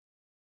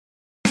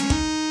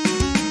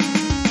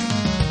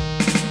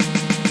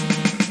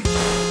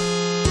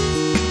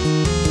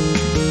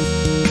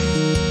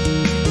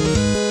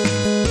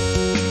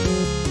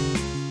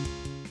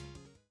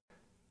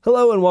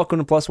Hello and welcome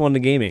to Plus One to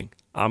Gaming.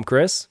 I'm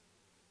Chris.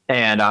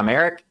 And I'm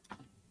Eric.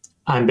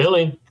 I'm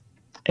Billy.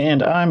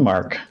 And I'm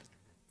Mark.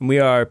 And we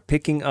are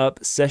picking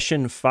up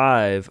session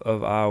 5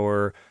 of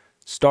our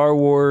Star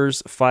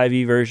Wars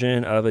 5e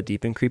version of A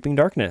Deep and Creeping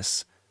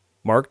Darkness.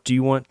 Mark, do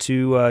you want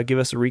to give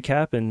us a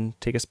recap and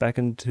take us back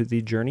into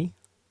the journey?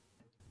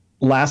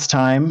 Last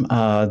time,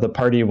 the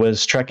party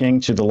was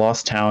trekking to the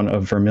lost town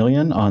of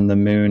Vermilion on the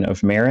moon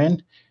of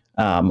Marin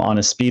on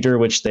a speeder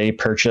which they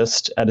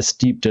purchased at a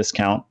steep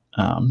discount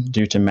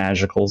due to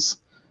magicals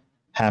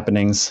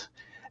happenings.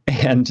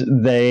 And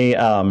they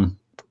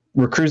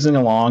were cruising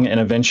along and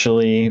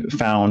eventually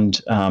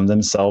found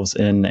themselves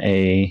in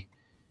a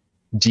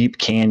deep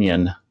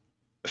canyon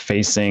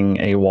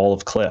facing a wall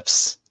of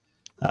cliffs.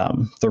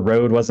 The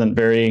road wasn't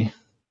very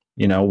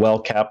well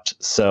kept,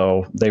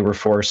 so they were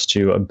forced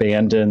to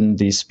abandon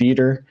the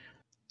speeder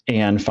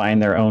and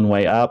find their own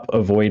way up,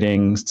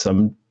 avoiding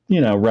some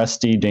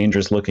rusty,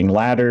 dangerous looking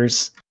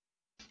ladders.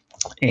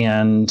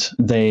 And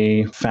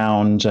they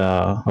found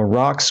a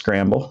rock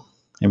scramble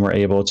and were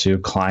able to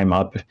climb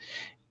up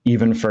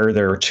even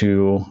further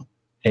to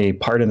a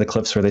part of the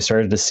cliffs where they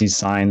started to see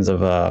signs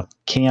of a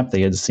camp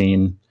they had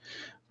seen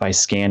by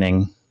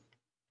scanning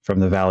from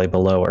the valley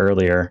below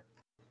earlier.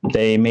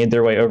 They made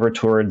their way over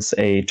towards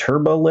a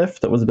turbo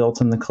lift that was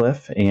built in the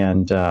cliff,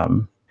 and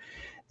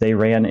they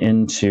ran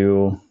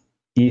into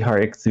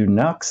Ihar Ichthu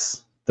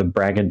Nux, the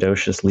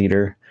braggadocious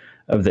leader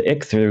of the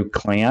Ichthu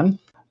clan.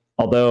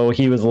 Although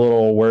he was a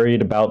little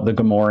worried about the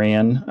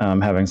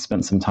Gamorrean, having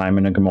spent some time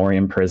in a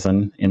Gamorrean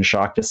prison, and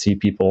shocked to see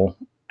people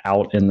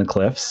out in the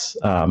cliffs.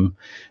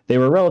 They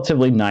were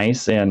relatively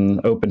nice and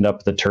opened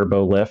up the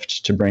turbo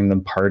lift to bring the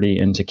party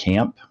into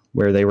camp,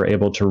 where they were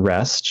able to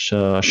rest,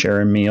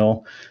 share a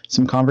meal,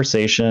 some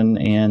conversation,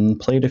 and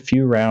played a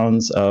few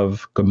rounds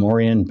of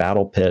Gamorrean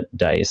Battle Pit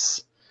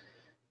dice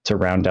to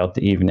round out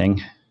the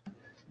evening.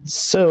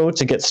 So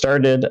to get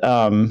started,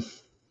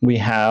 we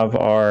have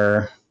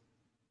our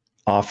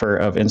offer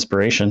of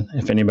inspiration.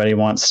 If anybody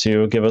wants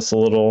to give us a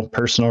little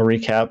personal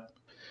recap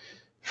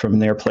from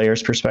their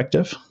player's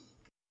perspective.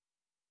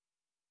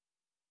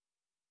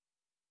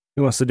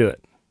 Who wants to do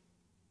it?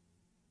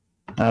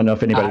 I don't know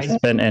if anybody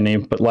spent any,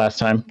 but last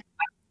time.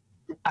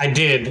 I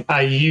did.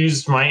 I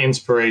used my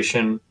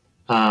inspiration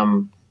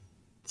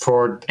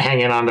for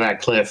hanging onto that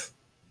cliff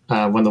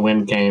when the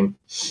wind came.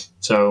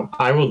 So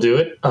I will do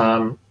it.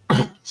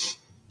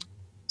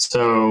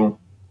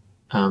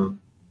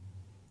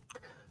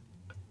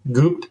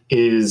 Goop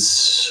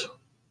is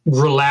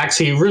relaxed.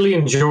 He really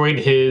enjoyed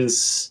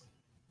his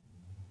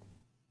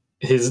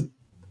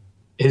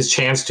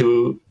chance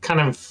to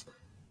kind of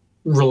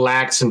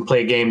relax and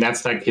play a game.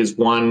 That's like his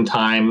one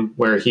time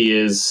where he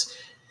is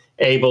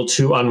able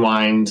to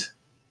unwind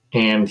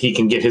and he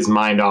can get his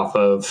mind off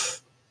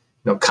of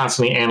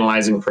constantly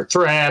analyzing for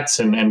threats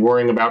and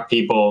worrying about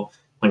people.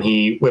 When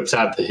he whips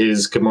out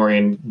his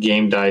Gamorrean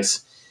game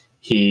dice,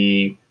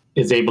 he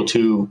is able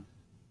to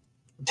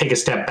take a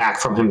step back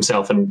from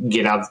himself and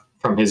get out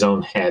from his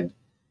own head.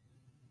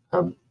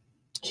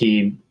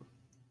 He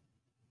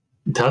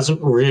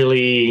doesn't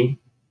really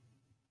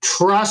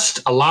trust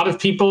a lot of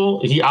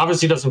people. He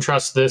obviously doesn't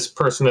trust this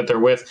person that they're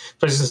with,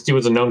 especially since he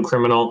was a known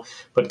criminal.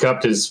 But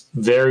Gupt is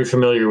very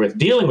familiar with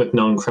dealing with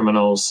known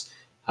criminals,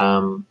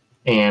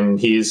 and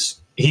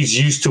he's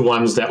used to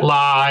ones that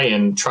lie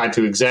and try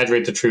to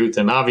exaggerate the truth.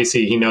 And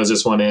obviously, he knows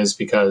this one is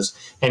because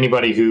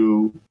anybody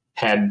who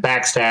had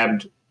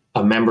backstabbed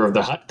a member of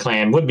the Hutt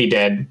clan would be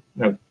dead.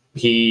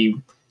 He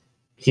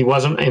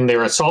wasn't in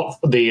their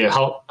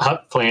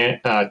Hutt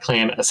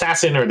clan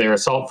assassin or their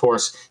assault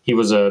force. He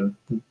was a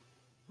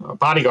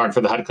bodyguard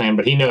for the Hutt clan,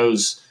 but he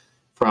knows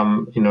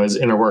from his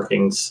inner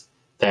workings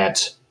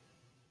that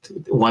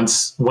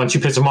once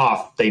you piss them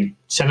off, they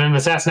send an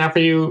assassin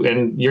after you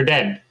and you're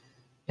dead,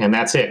 and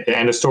that's it.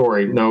 End of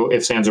story. No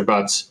ifs, ands, or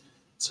buts.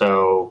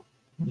 So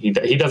he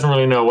doesn't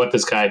really know what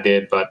this guy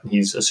did, but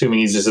he's assuming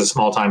he's just a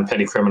small-time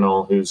petty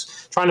criminal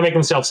who's trying to make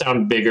himself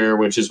sound bigger,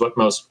 which is what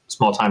most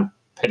small-time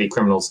petty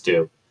criminals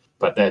do.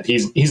 But that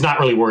he's not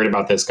really worried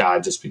about this guy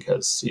just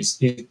because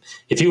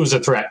if he was a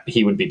threat,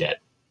 he would be dead.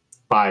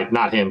 By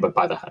not him, but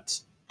by the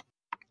Hutts.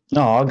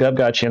 Oh, Gub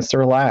got a chance to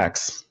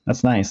relax.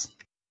 That's nice.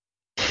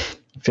 I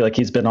feel like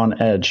he's been on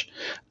edge.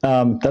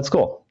 That's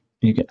cool.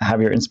 You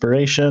have your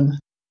inspiration.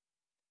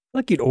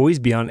 Like you'd always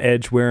be on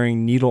edge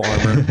wearing needle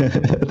armor.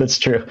 That's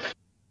true.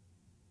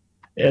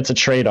 It's a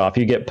trade-off.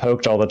 You get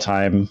poked all the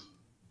time,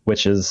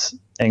 which is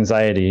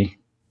anxiety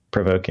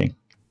invoking.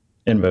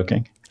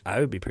 I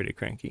would be pretty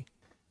cranky.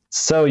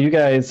 So you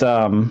guys,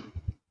 you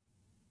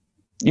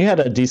had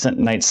a decent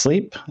night's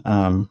sleep.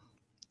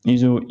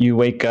 You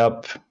wake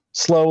up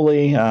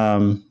slowly,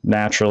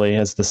 naturally,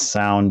 as the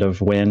sound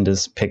of wind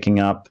is picking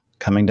up,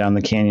 coming down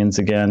the canyons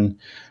again.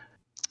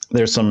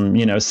 There's some,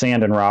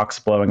 sand and rocks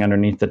blowing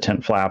underneath the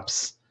tent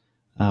flaps.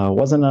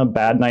 Wasn't a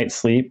bad night's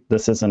sleep.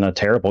 This isn't a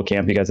terrible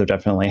camp. You guys have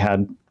definitely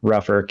had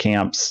rougher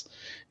camps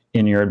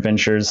in your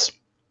adventures.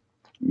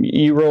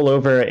 You roll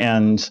over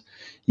and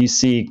you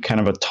see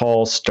kind of a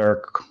tall,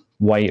 stark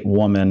white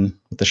woman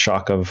with a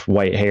shock of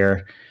white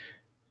hair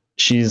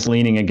She's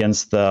leaning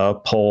against the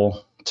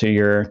pole to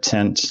your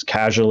tent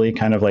casually,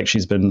 kind of like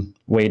she's been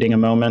waiting a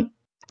moment.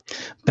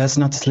 Best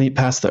not to sleep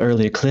past the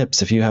early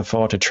eclipse if you have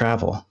far to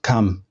travel.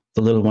 Come,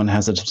 the little one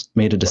has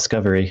made a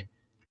discovery.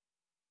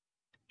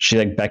 She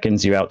like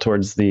beckons you out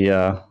towards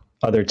the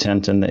other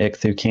tent in the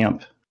Ichthu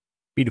camp.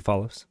 Bidu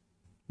follows.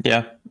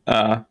 Yeah.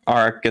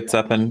 Arik gets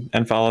up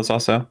and follows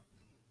also.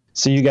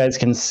 So you guys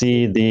can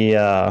see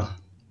the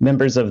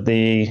members of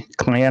the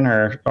clan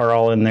are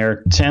all in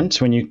their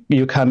tent. When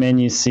you come in,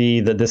 you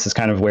see that this is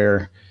kind of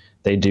where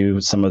they do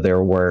some of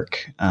their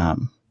work.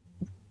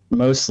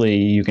 Mostly,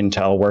 you can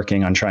tell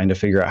working on trying to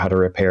figure out how to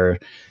repair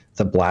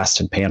the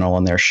blasted panel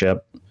on their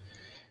ship.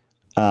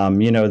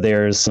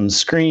 There's some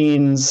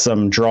screens,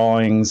 some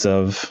drawings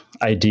of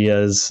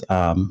ideas,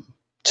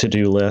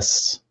 to-do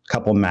lists, a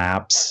couple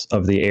maps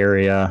of the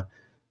area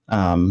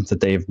that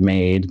they've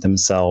made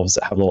themselves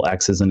that have little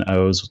X's and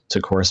O's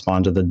to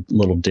correspond to the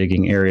little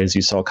digging areas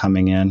you saw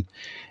coming in.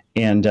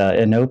 And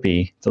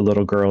Inopi, the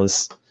little girl,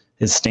 is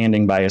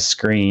standing by a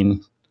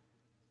screen,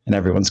 and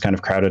everyone's kind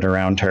of crowded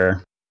around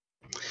her.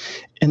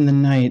 In the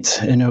night,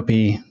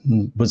 Inopi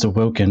was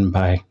awoken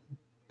by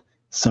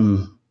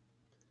some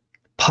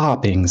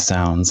popping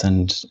sounds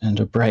and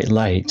a bright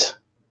light.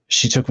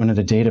 She took one of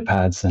the data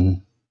pads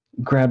and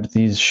grabbed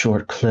these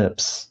short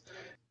clips.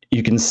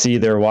 You can see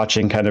they're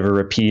watching kind of a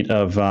repeat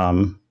of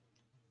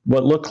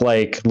what look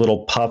like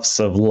little puffs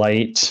of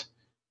light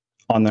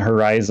on the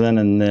horizon,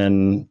 and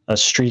then a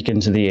streak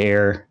into the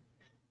air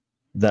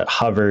that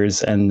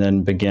hovers and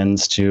then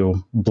begins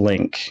to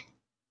blink.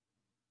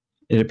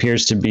 It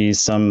appears to be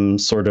some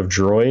sort of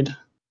droid.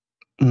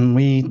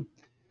 We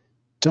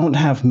don't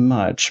have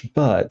much,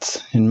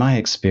 but in my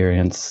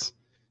experience,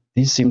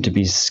 these seem to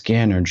be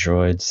scanner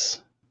droids.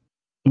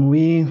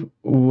 We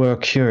were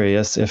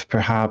curious if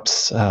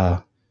perhaps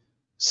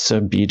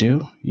Sir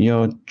Bidu,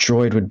 your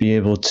droid would be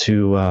able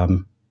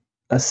to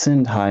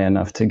ascend high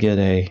enough to get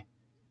a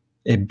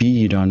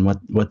bead on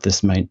what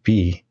this might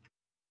be.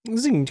 I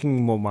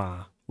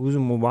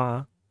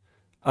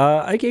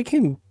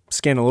can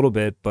scan a little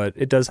bit, but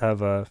it does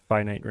have a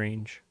finite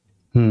range.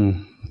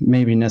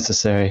 Maybe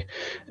necessary.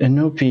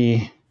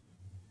 Inopi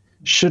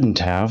shouldn't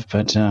have,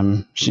 but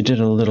she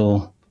did a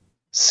little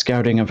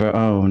scouting of her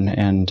own,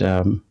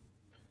 and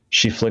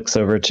she flicks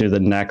over to the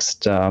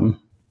next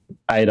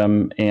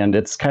item, and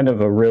it's kind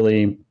of a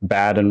really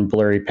bad and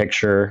blurry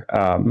picture,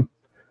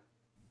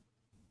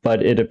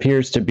 but it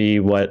appears to be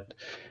what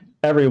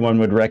everyone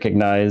would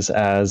recognize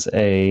as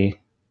a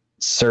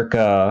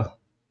Circa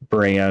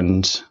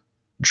brand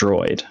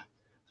droid.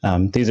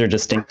 These are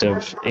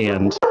distinctive,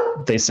 and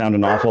they sound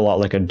an awful lot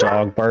like a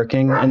dog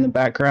barking in the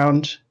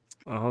background.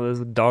 Oh, those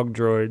dog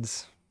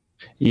droids.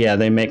 Yeah,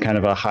 they make kind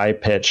of a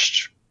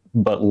high-pitched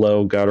but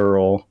low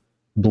guttural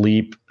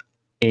bleep,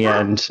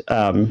 and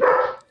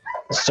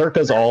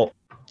Circa's all...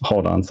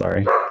 Hold on,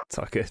 sorry. It's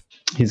all good.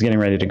 He's getting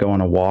ready to go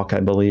on a walk, I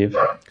believe.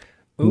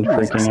 Ooh,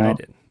 he's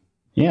excited.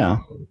 Yeah.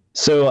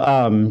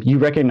 So you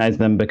recognize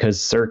them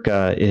because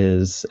Circa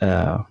is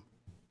a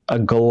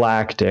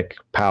galactic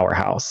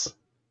powerhouse.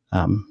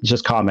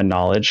 Just common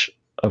knowledge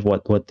of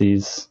what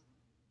the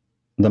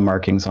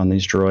markings on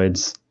these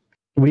droids.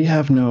 We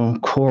have no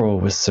quarrel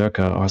with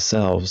Circa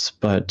ourselves,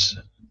 but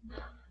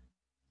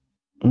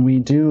we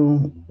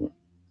do...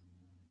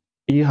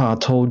 Iha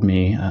told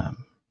me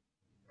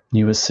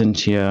you were sent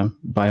here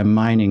by a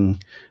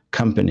mining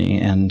company,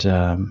 and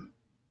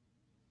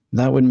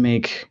that would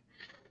make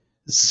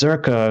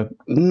Circa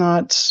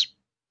not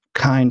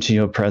kind to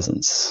your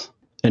presence.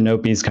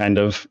 Inopi's kind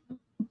of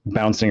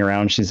bouncing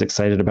around. She's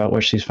excited about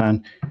what she's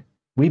found.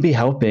 We be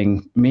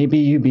helping. Maybe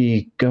you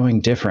be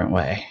going different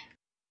way.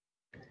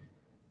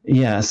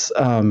 Yes,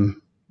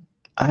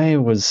 I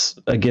was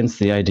against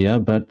the idea,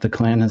 but the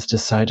clan has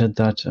decided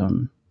that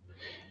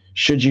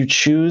should you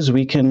choose,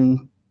 we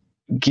can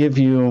give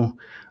you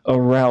a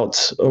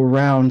route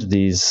around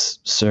these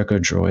Circa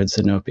droids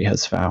Inopi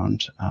has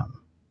found.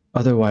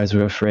 Otherwise,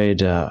 we're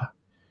afraid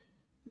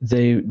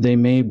they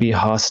may be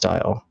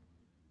hostile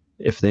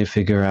if they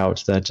figure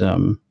out that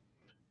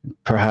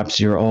perhaps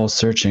you're all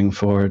searching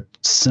for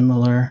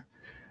similar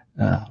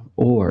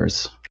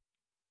ores.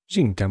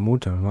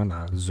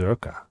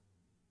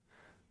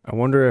 I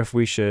wonder if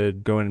we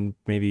should go and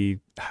maybe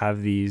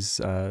have these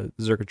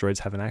Zerka droids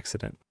have an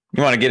accident.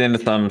 You want to get into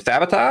some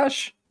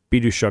sabotage?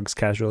 Bidu shrugs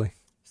casually.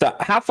 So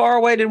how far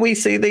away did we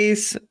see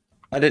these?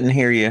 I didn't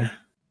hear you.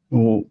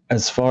 Well,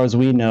 as far as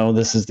we know,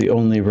 this is the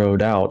only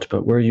road out,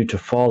 but were you to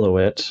follow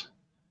it,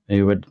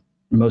 you would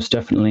most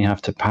definitely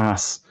have to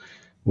pass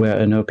where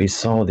Inopi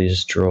saw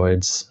these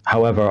droids.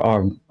 However,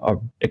 our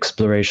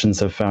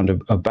explorations have found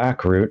a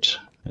back route.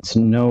 It's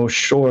no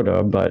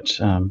shorter, but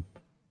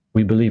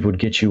we believe would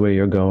get you where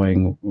you're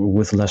going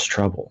with less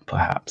trouble,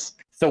 perhaps.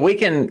 So we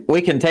can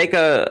take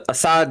a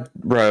side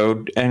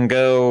road and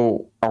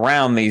go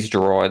around these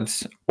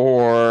droids,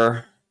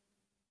 or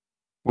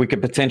we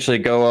could potentially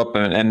go up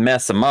and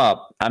mess them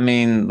up. I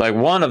mean, like,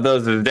 one of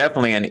those is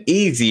definitely an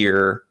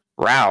easier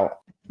route,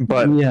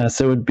 But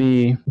yes, it would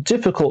be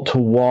difficult to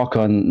walk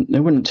on. It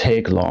wouldn't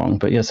take long,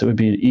 but yes, it would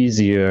be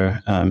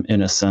easier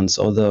in a sense.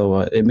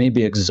 Although it may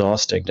be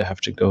exhausting to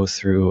have to go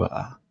through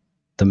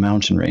the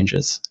mountain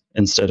ranges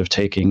instead of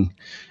taking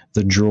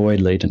the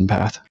droid-laden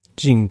path.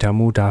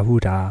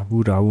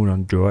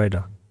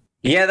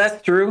 yeah,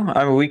 that's true.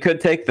 I mean, we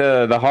could take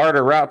the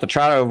harder route to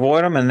try to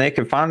avoid them, and they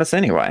could find us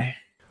anyway.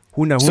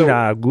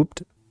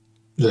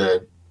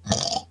 The,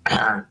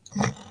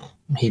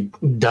 he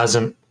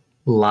doesn't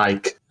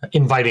like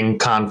inviting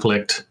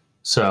conflict,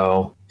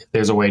 so if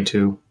there's a way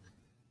to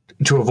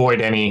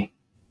avoid any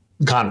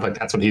conflict,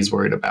 that's what he's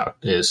worried about.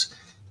 Is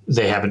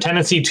they have a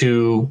tendency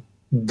to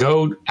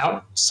go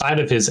outside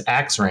of his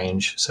axe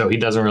range, so he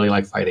doesn't really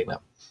like fighting them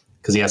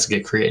because he has to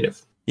get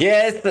creative.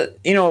 Yeah, it's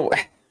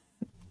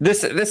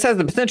this has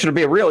the potential to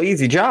be a real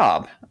easy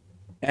job,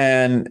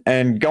 and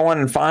going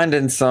and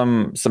finding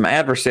some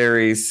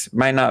adversaries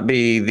might not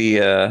be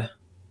the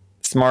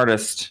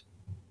smartest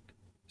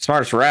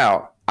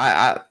route.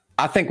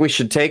 I think we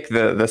should take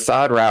the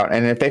side route,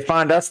 and if they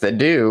find us, they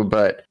do.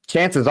 But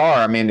chances are,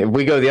 I mean, if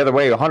we go the other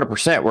way,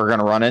 100%, we're going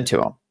to run into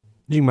them.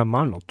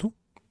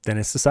 Then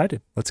it's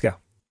decided. Let's go.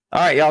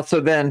 All right, y'all. So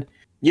then,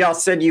 y'all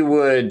said you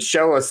would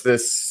show us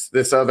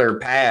this other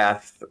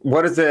path.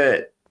 What's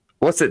it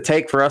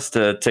take for us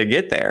to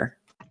get there?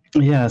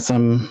 Yes,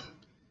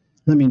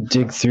 let me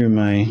dig through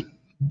my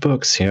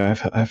books here.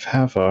 I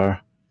have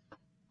our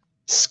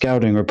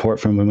scouting report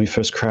from when we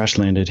first crash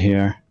landed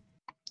here.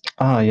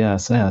 Ah,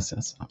 yes.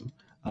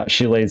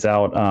 She lays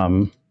out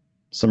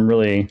some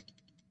really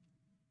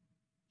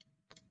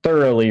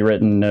thoroughly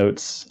written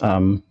notes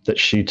that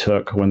she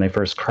took when they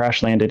first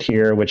crash landed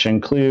here, which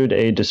include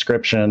a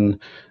description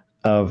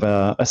of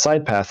a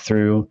side path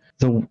through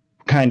the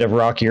kind of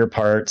rockier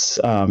parts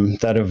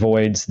that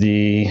avoids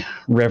the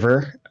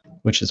river,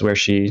 which is where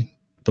she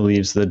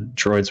believes the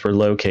droids were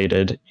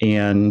located.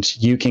 And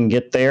you can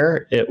get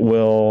there. It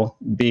will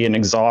be an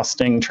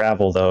exhausting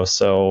travel, though,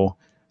 so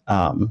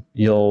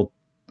you'll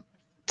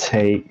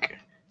take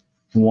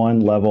 1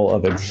 level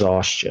of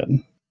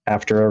exhaustion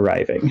after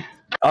arriving.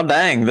 Oh,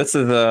 dang. This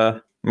is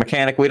a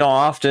mechanic we don't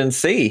often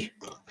see.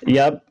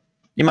 Yep.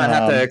 You might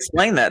have to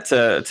explain that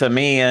to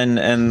me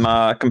and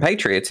my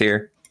compatriots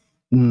here.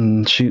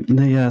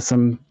 Yes,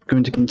 I'm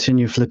going to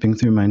continue flipping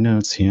through my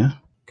notes here.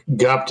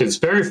 Gupt is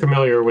very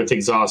familiar with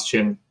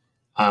exhaustion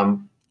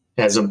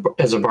as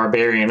a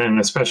barbarian,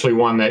 and especially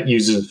one that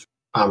uses,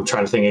 I'm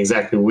trying to think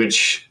exactly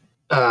which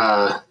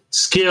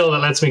skill that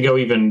lets me go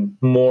even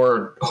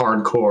more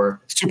hardcore.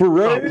 Super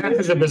rage? Path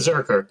of the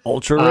Berserker.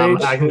 Ultra rage?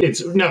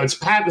 It's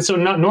path. So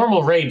not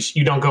normal rage,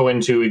 you don't go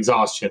into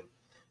exhaustion.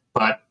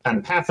 But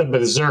on Path of the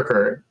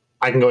Berserker,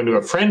 I can go into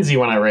a frenzy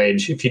when I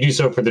rage. If you do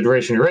so for the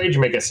duration of your rage,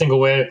 you make a single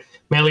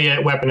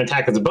melee weapon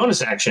attack as a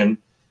bonus action.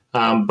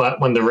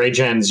 But when the rage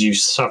ends, you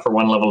suffer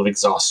 1 level of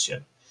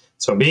exhaustion.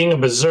 So being a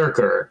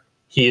Berserker,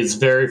 he is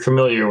very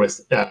familiar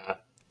with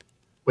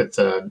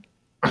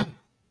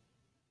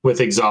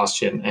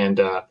exhaustion and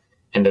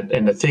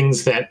the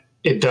things that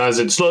it does.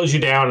 It slows you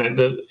down.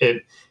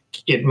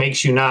 It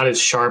makes you not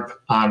as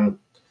sharp on.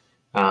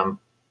 I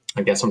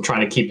guess I'm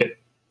trying to keep it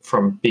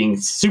from being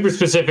super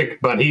specific,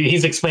 but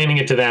he's explaining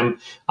it to them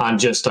on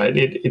just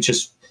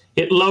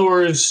it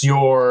lowers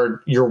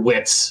your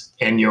wits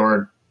and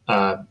your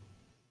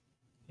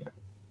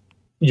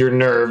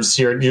nerves.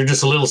 You're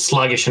just a little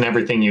sluggish in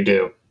everything you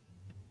do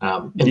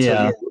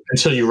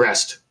until you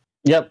rest.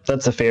 Yep,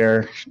 that's a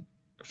fair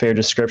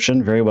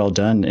description. Very well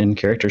done in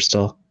character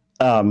still.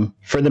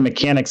 For the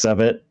mechanics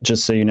of it,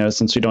 just so you know,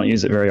 since we don't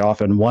use it very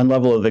often, 1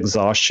 level of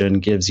exhaustion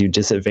gives you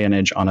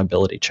disadvantage on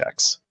ability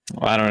checks.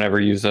 Well, I don't ever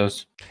use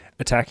those.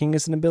 Attacking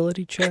is an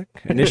ability check.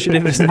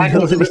 Initiative is an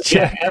ability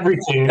check.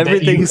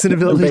 Everything is an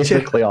ability check.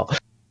 Basically all.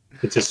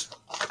 It's just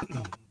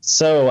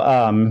So,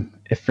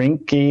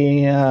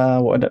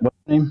 Ifrinki, what's her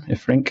name?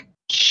 Ifrink.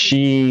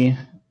 She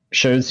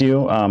shows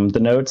you the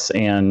notes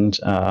and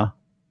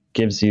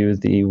gives you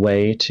the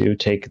way to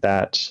take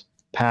that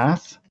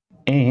path,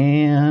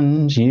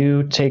 and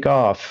you take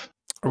off.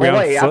 Well,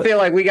 wait, I feel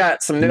like we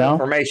got some new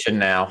information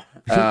now.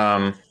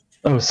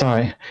 Oh,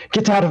 sorry.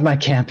 Get out of my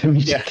camp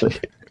immediately.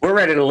 Yeah. We're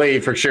ready to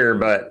leave for sure,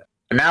 but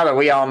now that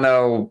we all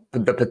know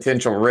the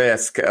potential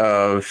risk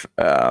of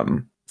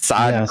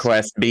side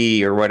quest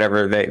B or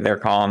whatever they're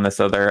calling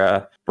this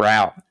other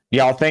route,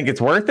 y'all think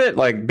it's worth it?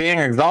 Like, being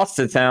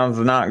exhausted sounds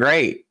not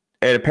great.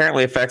 It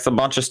apparently affects a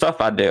bunch of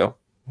stuff I do.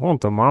 I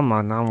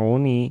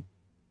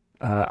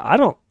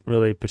don't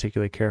really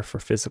particularly care for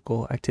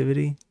physical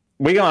activity.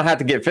 We're going to have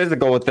to get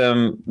physical with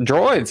them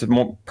droids,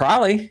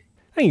 probably.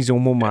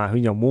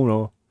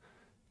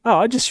 Oh,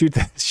 I just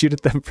shoot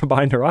at them from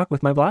behind a rock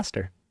with my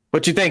blaster.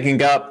 What you thinking,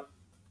 Gup?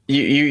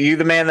 You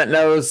the man that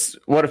knows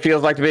what it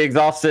feels like to be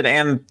exhausted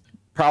and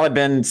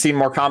probably seen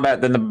more combat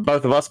than the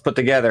both of us put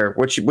together.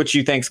 Which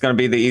you think is going to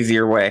be the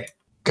easier way?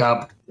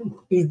 Gup,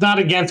 he's not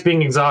against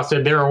being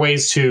exhausted. There are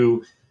ways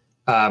to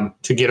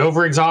get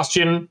over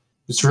exhaustion.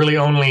 It's really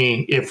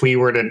only if we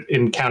were to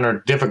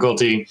encounter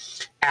difficulty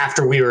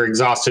after we were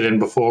exhausted and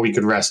before we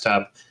could rest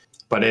up.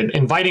 But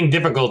inviting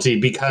difficulty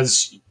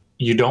because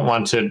you don't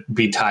want to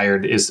be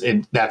tired. He's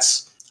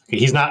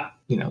not,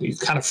 he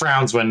kind of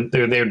frowns when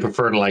they would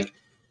prefer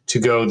to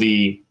go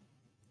the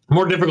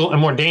more difficult and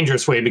more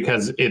dangerous way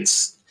because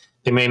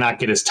they may not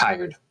get as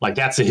tired. Like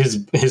that's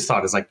his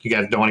thought is like, you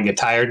guys don't want to get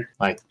tired.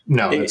 Like,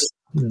 no, let's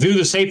do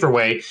the safer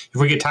way. If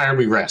we get tired,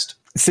 we rest.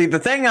 See, the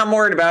thing I'm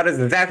worried about is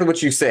exactly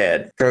what you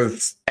said,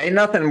 because ain't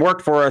nothing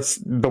worked for us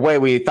the way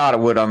we thought it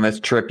would on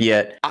this trip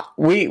yet.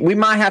 We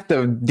might have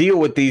to deal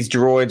with these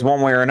droids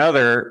one way or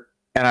another,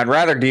 and I'd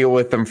rather deal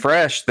with them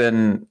fresh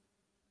than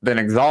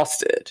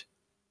exhausted.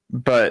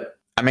 But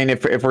I mean,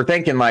 if we're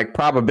thinking like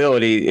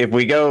probability, if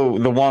we go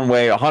the one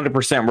way,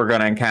 100% we're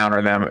going to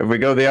encounter them. If we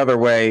go the other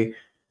way,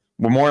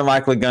 we're more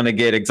likely going to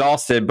get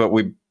exhausted, but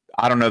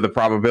I don't know the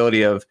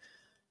probability of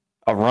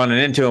running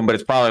into them, but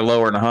it's probably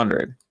lower than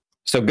 100.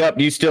 So, Gup,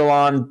 you still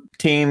on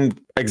team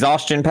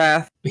exhaustion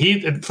path?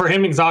 For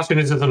him, exhaustion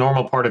is just a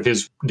normal part of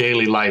his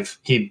daily life.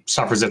 He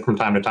suffers it from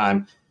time to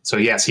time. So,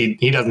 yes, he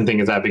doesn't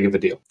think it's that big of a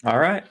deal. All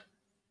right.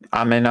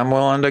 I mean, I'm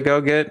willing to go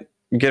get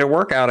a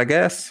workout, I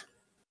guess.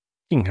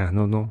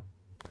 No.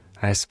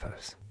 I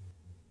suppose.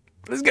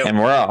 Let's go. And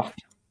we're off.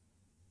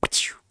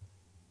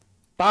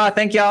 Bye.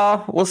 Thank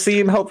y'all. We'll see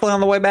you hopefully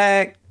on the way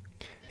back.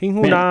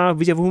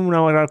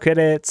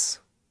 Credits.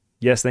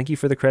 Yes, thank you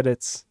for the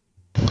credits.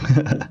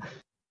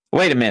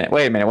 Wait a minute.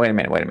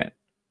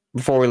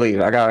 Before we leave,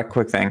 I got a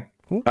quick thing.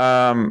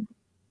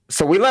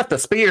 So we left the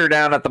speeder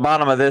down at the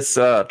bottom of this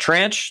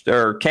trench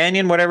or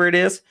canyon, whatever it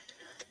is.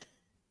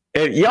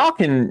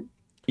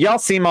 Y'all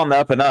seem on the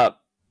up and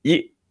up.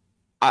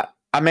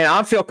 I mean,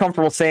 I feel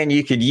comfortable saying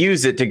you could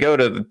use it to go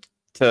to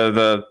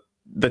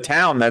the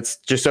town that's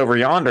just over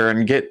yonder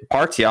and get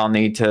parts y'all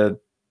need to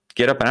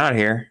get up and out of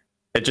here.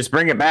 Just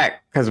bring it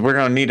back because we're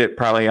gonna need it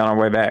probably on our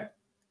way back,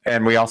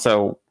 and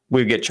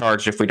we get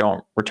charged if we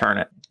don't return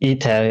it.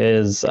 Ita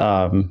is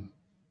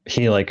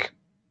he like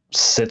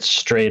sits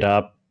straight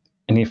up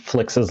and he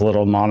flicks his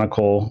little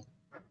monocle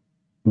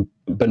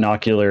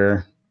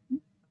binocular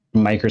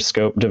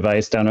microscope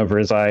device down over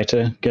his eye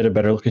to get a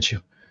better look at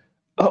you.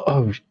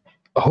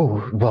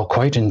 Oh, well,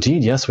 quite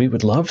indeed. Yes, we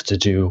would love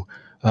to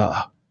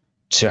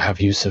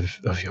have use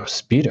of your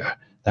speeder.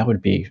 That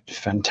would be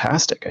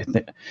fantastic. I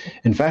think.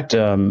 In fact,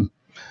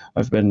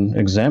 I've been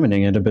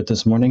examining it a bit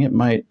this morning. It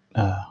might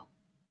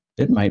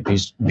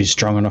be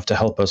strong enough to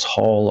help us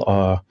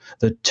haul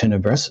the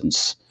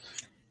Tenebrescence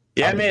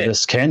out of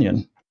this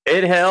canyon.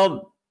 It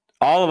held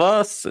all of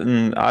us,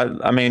 and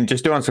I mean,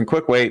 just doing some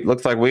quick weight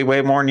looks like we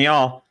weigh more than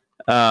y'all.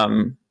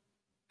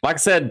 Like I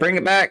said, bring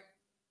it back,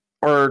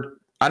 or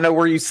I know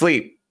where you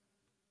sleep,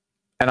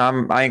 and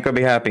I ain't gonna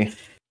be happy.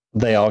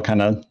 They all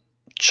kind of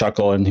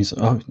chuckle, and he's,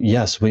 "Oh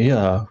yes, we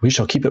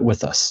shall keep it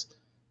with us,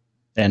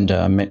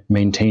 and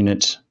maintain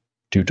it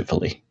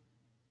dutifully."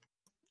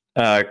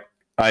 I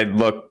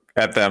look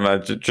at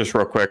them just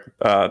real quick.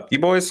 You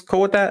boys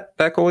cool with that?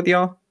 That cool with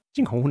y'all?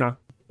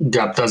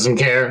 Gup doesn't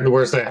care. The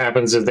worst that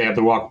happens is they have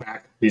to walk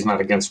back. He's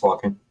not against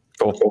walking.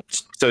 Cool.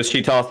 So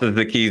she tosses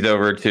the keys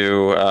over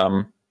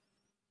to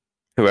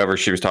whoever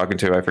she was talking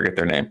to. I forget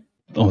their name.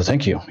 Oh,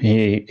 thank you.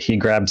 He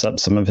grabs up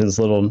some of his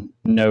little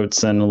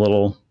notes and a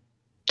little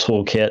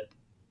toolkit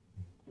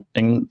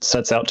and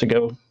sets out to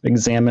go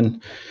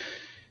examine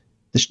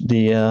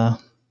the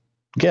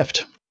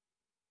gift.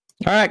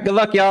 All right. Good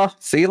luck, y'all.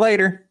 See you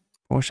later.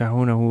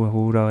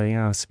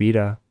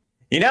 Speeder.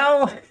 You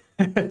know,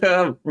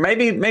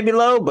 maybe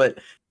low, but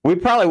we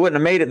probably wouldn't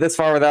have made it this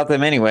far without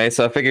them anyway.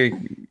 So I figure,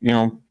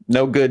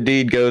 no good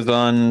deed goes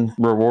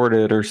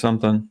unrewarded or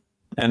something.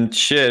 And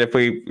shit, if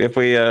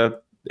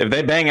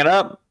they bang it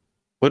up,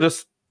 we'll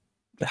just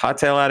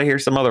hightail out of here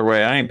some other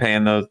way. I ain't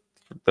paying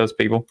those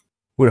people.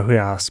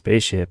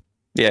 Spaceship.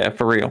 Yeah,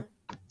 for real.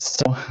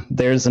 So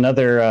there's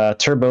another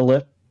turbo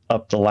lift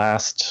up the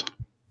last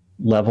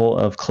level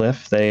of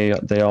cliff. They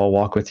all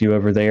walk with you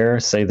over there,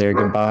 say their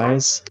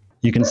goodbyes.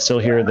 You can still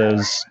hear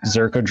those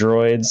Zerka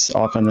droids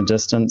off in the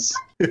distance.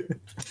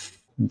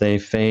 They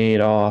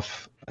fade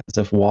off as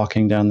if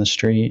walking down the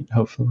street,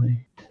 hopefully.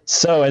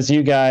 So as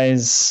you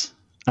guys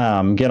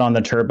get on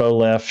the turbo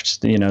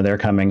lift, they're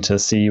coming to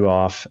see you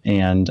off,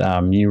 and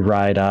you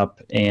ride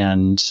up,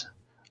 and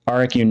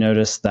Arik, you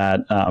notice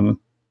that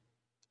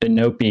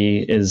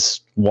Inopi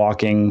is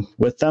walking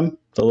with them,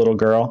 the little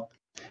girl,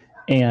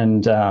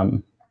 and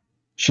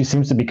she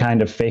seems to be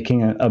kind of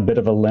faking a bit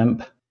of a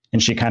limp,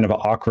 and she kind of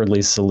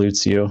awkwardly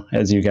salutes you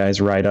as you guys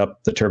ride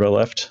up the turbo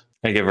lift.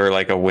 I give her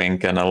like a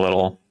wink and a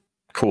little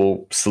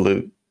cool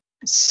salute.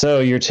 So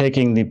you're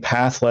taking the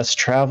path less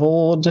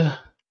traveled.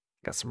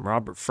 Got some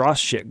Robert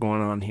Frost shit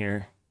going on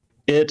here.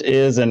 It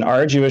is an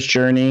arduous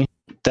journey.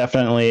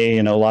 Definitely,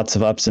 lots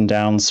of ups and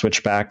downs,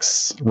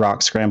 switchbacks,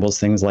 rock scrambles,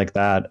 things like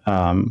that.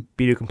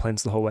 Bidu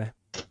complains the whole way.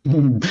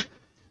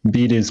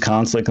 Bidu's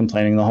constantly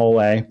complaining the whole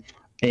way.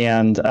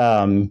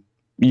 And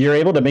you're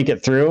able to make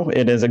it through.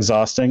 It is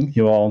exhausting.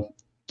 You all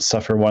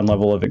suffer one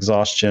level of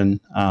exhaustion.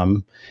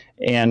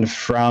 And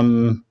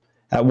from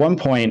at one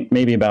point,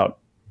 maybe about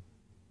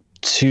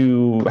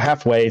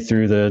halfway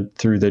through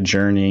the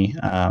journey,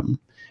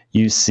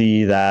 you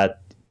see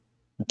that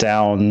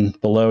down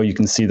below, you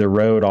can see the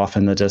road off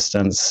in the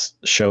distance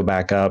show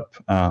back up,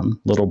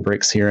 little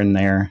bricks here and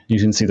there. You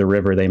can see the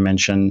river they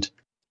mentioned.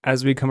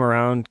 As we come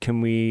around,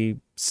 can we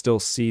still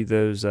see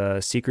those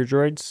seeker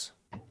droids?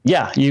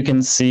 Yeah, you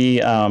can see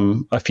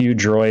a few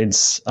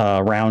droids,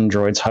 round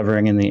droids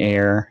hovering in the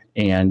air,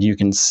 and you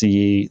can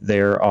see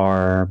there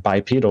are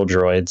bipedal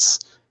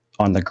droids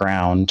on the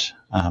ground.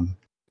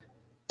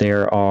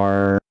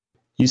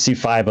 You see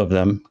 5 of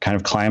them kind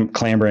of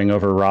clambering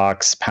over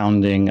rocks,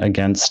 pounding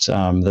against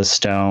the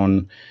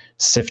stone,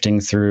 sifting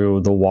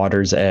through the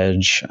water's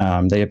edge.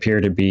 They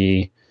appear to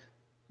be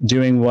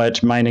doing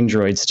what mining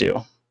droids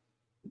do,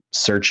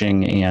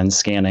 searching and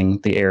scanning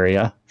the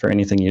area for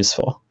anything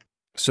useful.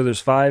 So there's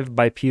 5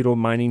 bipedal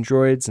mining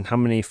droids, and how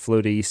many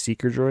floaty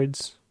seeker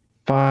droids?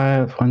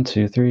 5, 1,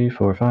 2, 3,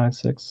 4, 5,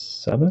 6,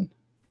 7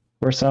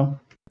 or so.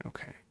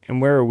 Okay. And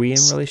where are we in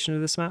relation to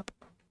this map?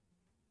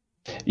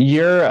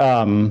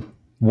 You're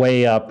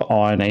way up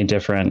on a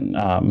different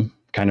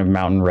kind of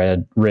mountain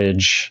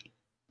ridge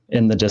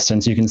in the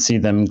distance. You can see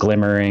them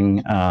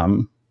glimmering,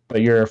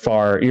 but you're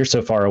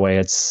so far away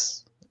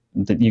it's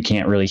that you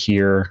can't really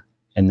hear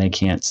and they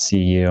can't see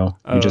you.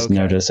 You just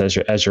notice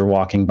as you're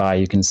walking by,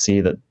 you can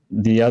see that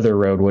the other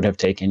road would have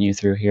taken you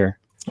through here.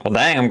 Well,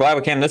 dang, I'm glad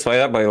we came this way.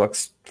 That way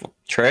looks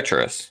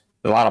treacherous.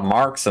 A lot of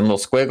marks and little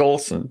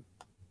squiggles and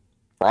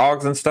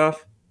frogs and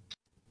stuff.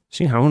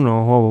 I don't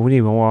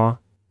know.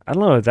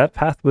 That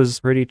path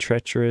was pretty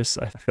treacherous.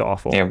 I feel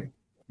awful. Yeah,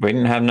 we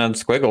didn't have none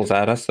squiggles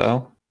at us,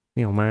 though.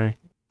 My.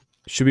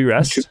 Should we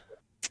rest?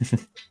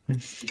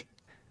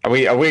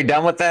 Are we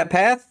done with that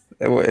path?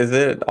 Is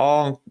it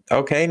all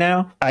okay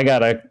now?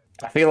 I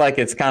feel like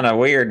it's kind of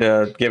weird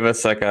to give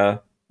us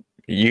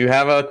you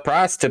have a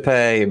price to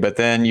pay, but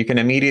then you can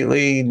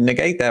immediately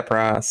negate that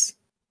price.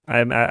 I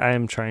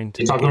am trying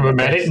to. You talking about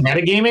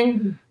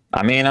metagaming?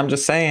 I mean, I'm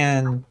just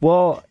saying.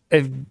 Well,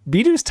 if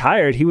Bidu's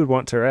tired, he would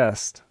want to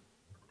rest.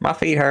 My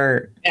feet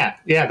hurt.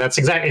 Yeah, that's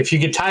exactly. If you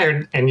get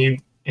tired and you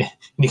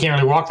can't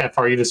really walk that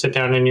far, you just sit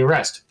down and you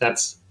rest.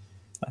 That's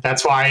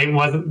why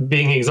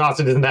being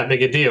exhausted isn't that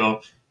big a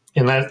deal.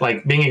 And that,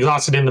 like, being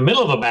exhausted in the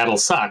middle of a battle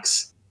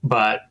sucks.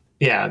 But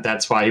yeah,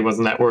 that's why he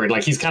wasn't that worried.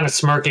 Like, he's kind of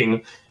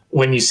smirking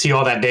when you see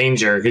all that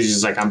danger because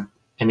he's just like,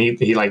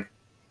 he like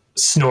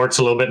snorts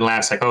a little bit and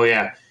laughs like, oh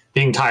yeah,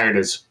 being tired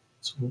is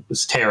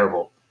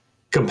terrible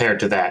compared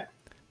to that.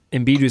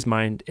 In Bidu's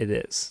mind, it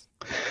is.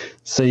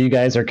 So you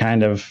guys are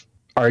kind of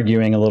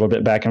arguing a little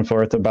bit back and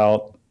forth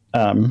about,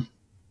 that,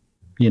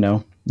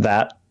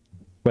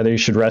 whether you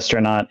should rest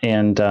or not.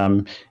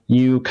 And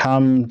you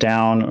come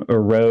down a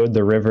road,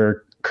 the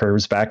river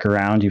curves back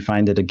around, you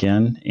find it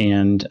again,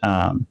 and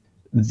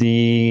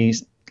the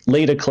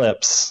late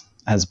eclipse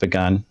has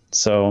begun.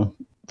 So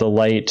the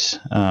light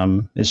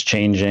is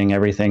changing.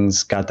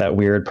 Everything's got that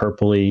weird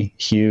purpley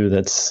hue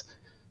that's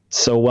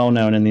so well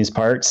known in these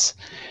parts.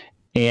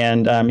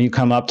 And you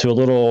come up to a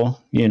little,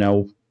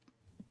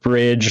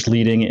 bridge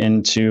leading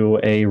into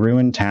a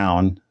ruined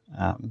town.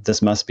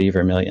 This must be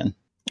Vermilion.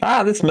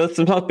 This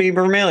must be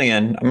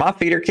Vermilion. My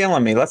feet are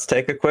killing me. Let's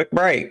take a quick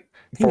break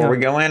before we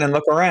go in and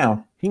look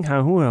around. We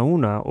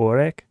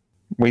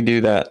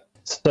do that.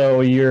 So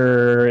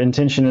your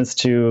intention is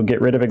to get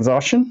rid of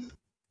exhaustion?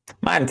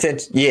 My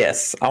intention,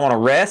 yes. I want to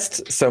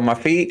rest so my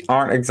feet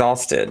aren't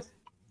exhausted.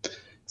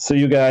 So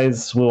you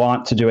guys will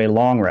want to do a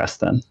long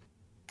rest then?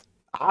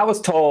 I was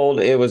told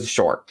it was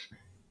short.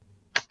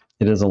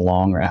 It is a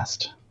long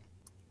rest.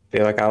 I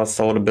feel like I was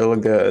sold a bill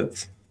of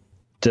goods.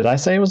 Did I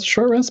say it was a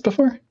short rest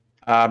before?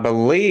 I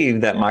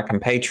believe that my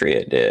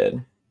compatriot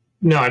did.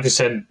 No, I just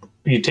said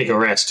you take a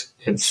rest.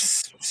 He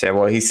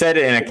said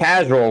it in a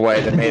casual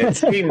way that made it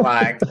seem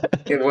like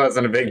it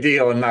wasn't a big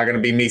deal and not going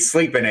to be me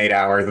sleeping 8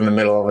 hours in the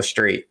middle of a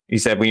street. You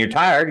said when you're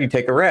tired, you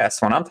take a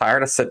rest. When I'm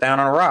tired, I sit down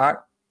on a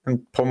rock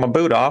and pull my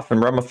boot off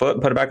and rub my foot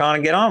and put it back on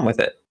and get on with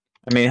it.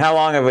 I mean, how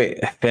long have we...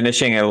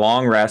 Finishing a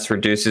long rest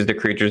reduces the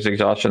creature's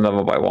exhaustion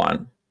level by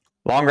 1.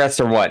 Long rests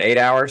are what, 8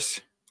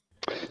 hours?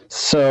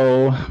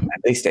 So...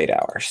 At least 8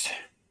 hours.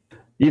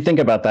 You think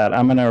about that.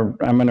 I'm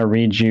gonna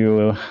read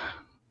you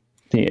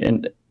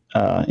the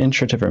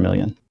intro to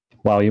Vermilion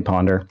while you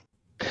ponder.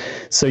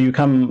 So you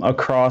come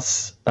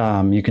across,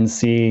 you can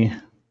see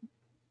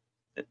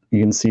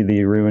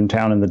the ruined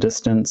town in the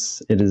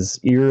distance. It is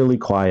eerily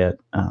quiet.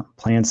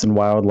 Plants and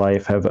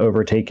wildlife have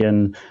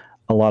overtaken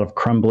a lot of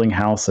crumbling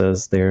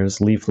houses.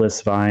 There's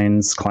leafless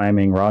vines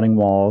climbing rotting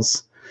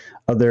walls.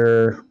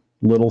 Other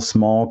little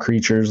small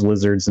creatures,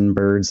 lizards and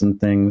birds and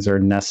things, are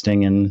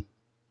nesting in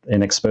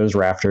exposed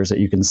rafters that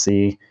you can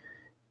see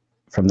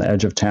from the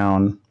edge of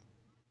town.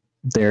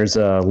 There's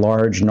a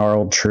large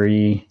gnarled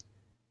tree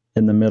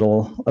in the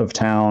middle of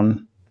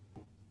town.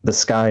 The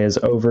sky is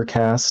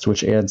overcast,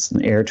 which adds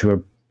an air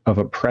of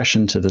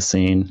oppression to the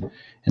scene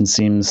and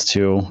seems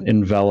to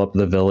envelop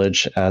the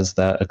village as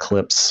that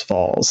eclipse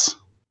falls.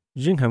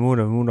 Yeah,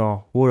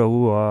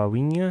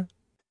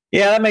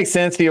 that makes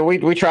sense.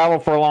 We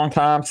traveled for a long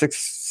time,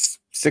 6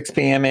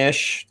 p.m.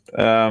 ish,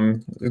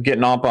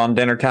 getting up on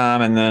dinner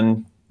time and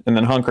then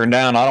hunkering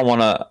down. I don't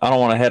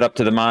want to head up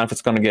to the mine if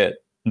it's going to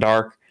get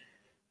dark.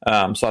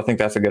 So I think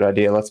that's a good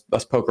idea.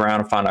 Let's poke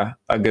around and find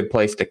a good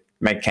place to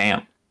make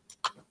camp.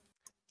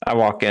 I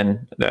walk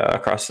in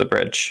across the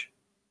bridge.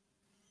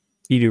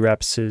 Edu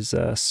wraps his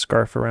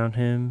scarf around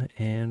him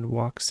and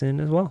walks in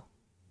as well.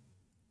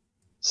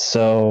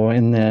 So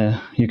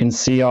you can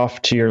see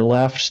off to your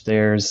left,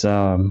 there's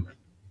some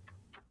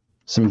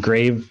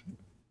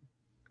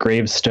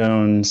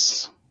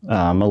gravestones,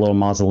 a little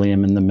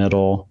mausoleum in the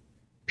middle,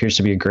 appears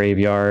to be a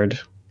graveyard.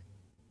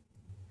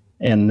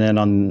 And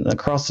then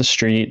across the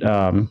street,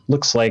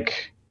 looks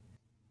like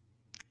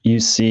you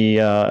see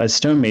a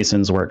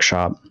stonemason's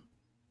workshop.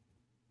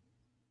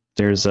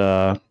 There's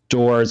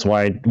doors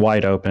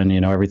wide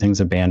open, everything's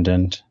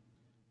abandoned.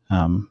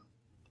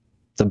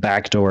 The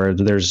back door,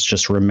 there's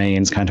just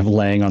remains kind of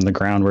laying on the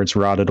ground where it's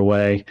rotted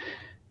away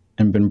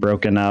and been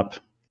broken up.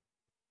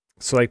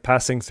 So like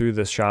passing through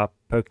the shop,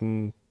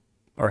 poking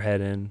our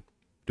head in,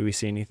 do we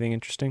see anything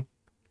interesting?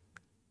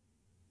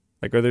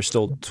 Like, are there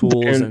still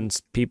tools and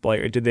people?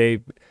 Like, did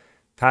they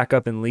pack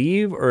up and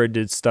leave, or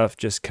did stuff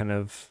just kind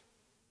of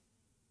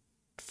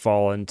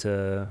fall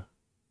into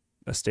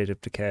a state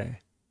of decay?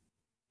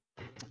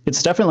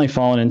 It's definitely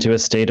fallen into a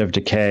state of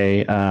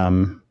decay.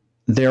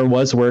 There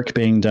was work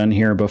being done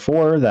here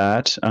before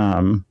that.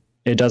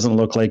 It doesn't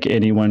look like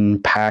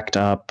anyone packed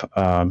up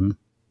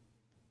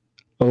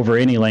over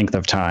any length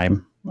of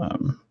time.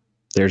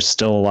 There's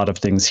still a lot of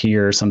things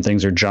here. Some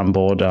things are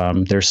jumbled.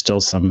 There's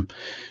still some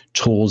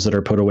tools that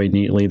are put away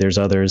neatly. There's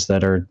others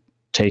that are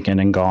taken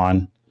and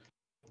gone.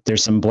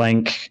 There's some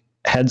blank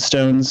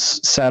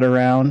headstones sat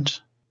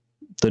around.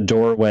 The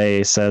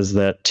doorway says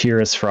that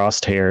Tyrus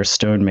Frosthair,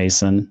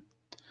 stonemason,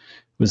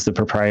 was the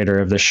proprietor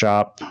of the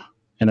shop.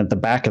 And at the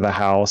back of the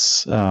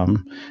house,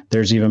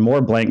 there's even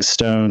more blank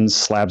stones,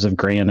 slabs of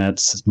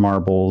granites,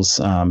 marbles,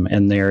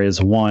 and there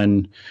is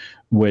one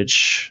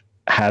which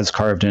has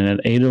carved in it,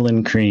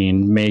 Adolin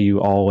Kreen, may you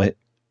all,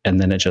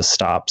 and then it just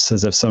stops,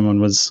 as if someone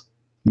was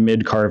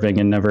mid-carving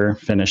and never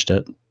finished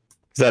it.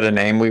 Is that a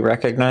name we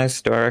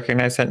recognize? Do I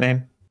recognize that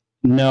name?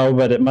 No,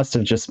 but it must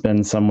have just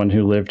been someone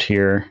who lived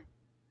here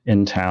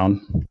in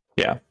town.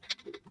 Yeah.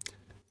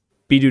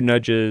 Bidu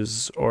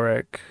nudges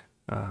Auric.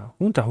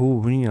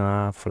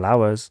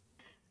 Flowers.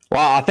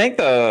 Well, I think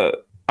are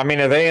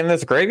they in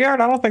this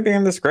graveyard? I don't think they're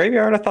in this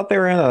graveyard. I thought they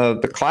were in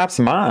the collapsed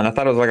mine. I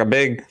thought it was like a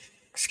big,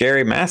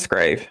 scary mass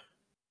grave.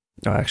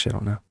 Oh, actually, I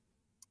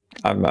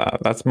don't know.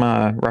 That's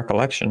my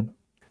recollection.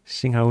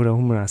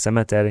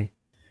 Cemetery.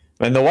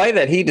 And the way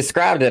that he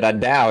described it, I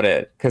doubt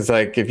it. Because,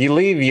 like, if you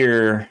leave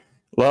your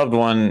loved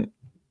one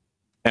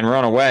and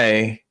run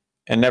away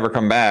and never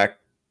come back,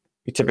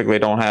 you typically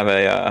don't have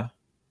a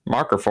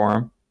marker for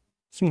him.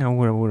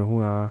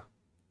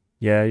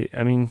 Yeah,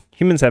 I mean,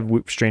 humans have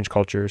strange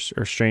cultures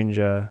or strange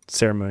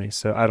ceremonies,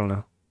 so I don't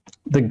know.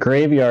 The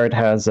graveyard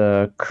has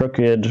a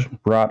crooked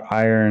wrought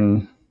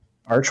iron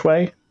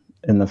archway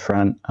in the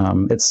front.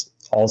 It's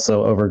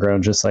also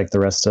overgrown just like the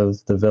rest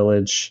of the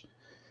village.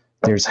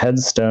 There's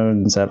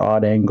headstones at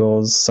odd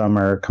angles. Some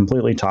are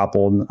completely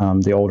toppled.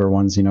 The older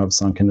ones, have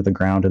sunk into the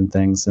ground and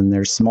things. And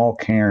there's small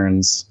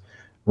cairns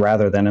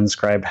rather than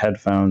inscribed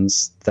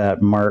headstones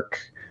that mark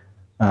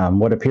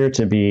what appear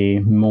to be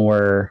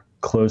more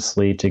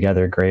closely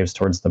together graves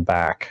towards the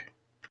back.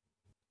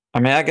 I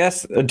mean, I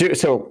guess,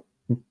 so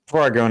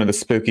before I go into the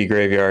spooky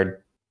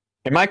graveyard,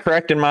 am I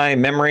correct in my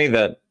memory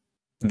that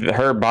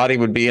her body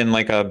would be in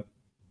like a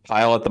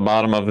pile at the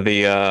bottom of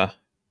the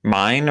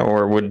mine,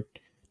 or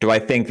do I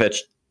think that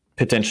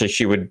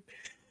potentially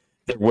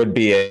there would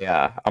be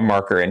a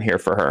marker in here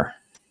for her?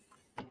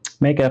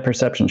 Make a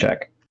perception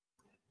check.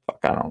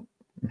 Fuck, I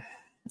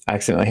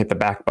accidentally hit the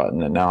back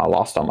button and now I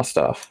lost all my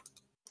stuff.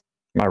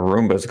 My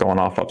Roomba's going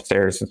off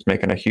upstairs. It's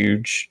making a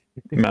huge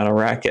amount of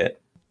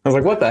racket. I was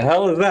like, what the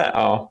hell is that?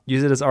 Oh.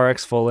 Use it as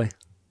RX Foley.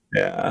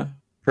 Yeah.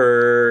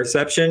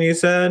 Perception, you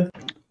said?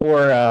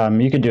 Or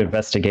you could do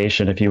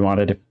investigation if you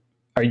wanted.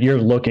 You're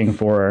looking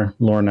for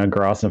Lorna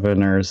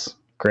Grosvenor's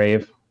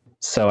grave,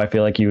 so I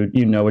feel like you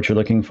know what you're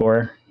looking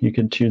for. You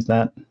could choose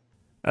that.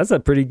 That's a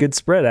pretty good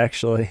spread,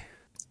 actually.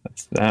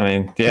 It's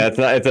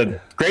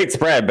a great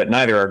spread, but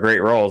neither are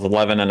great rolls.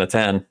 11 and a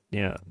 10.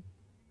 Yeah.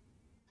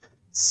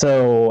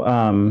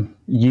 So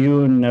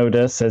you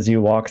notice as you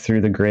walk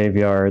through the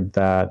graveyard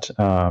that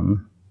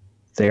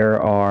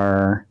there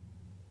are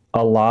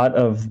a lot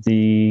of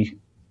the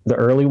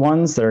early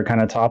ones that are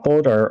kind of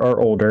toppled are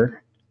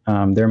older.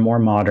 They're more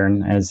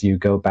modern as you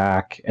go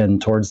back, and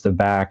towards the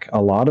back,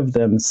 a lot of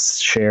them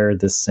share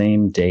the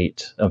same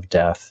date of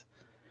death,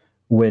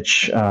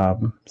 which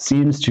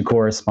seems to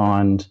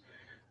correspond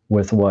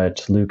with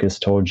what Lucas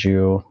told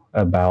you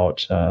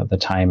about the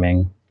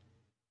timing.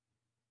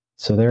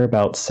 So they're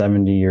about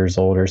 70 years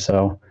old or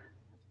so.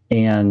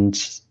 And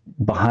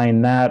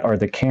behind that are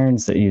the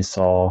cairns that you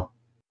saw.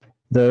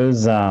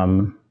 Those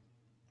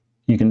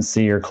you can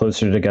see are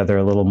closer together,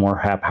 a little more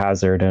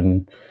haphazard,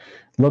 and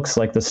looks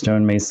like the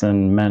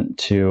stonemason meant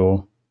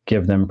to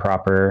give them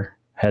proper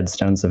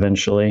headstones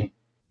eventually.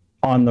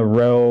 On the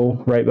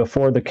row right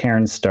before the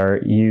cairns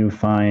start, you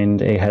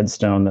find a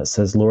headstone that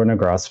says Lorna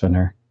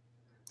Grosvenor.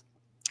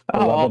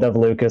 Beloved of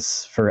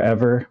Lucas,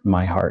 forever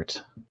my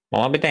heart.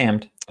 Well, I'll be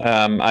damned.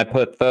 I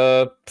put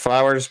the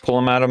flowers, pull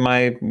them out of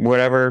my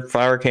whatever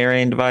flower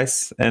carrying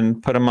device,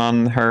 and put them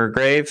on her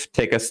grave.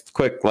 Take a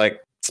quick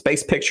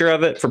space picture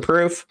of it for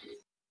proof,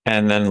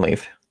 and then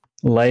leave.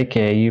 Like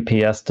a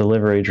UPS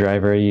delivery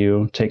driver,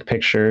 you take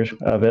pictures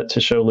of it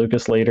to show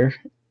Lucas later.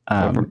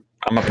 I'm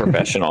a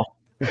professional.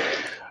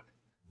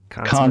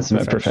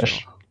 Consummate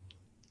professional.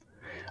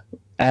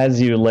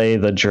 As you lay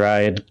the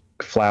dried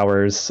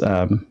flowers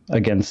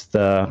against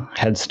the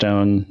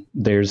headstone,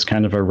 there's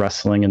kind of a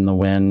rustling in the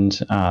wind.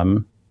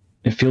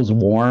 It feels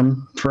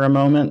warm for a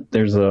moment.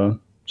 There's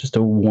just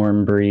a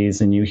warm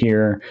breeze, and you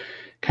hear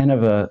kind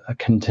of a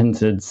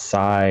contented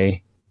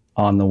sigh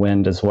on the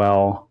wind as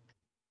well.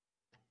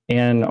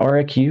 And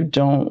Auric, you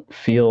don't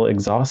feel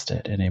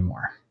exhausted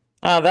anymore.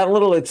 That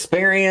little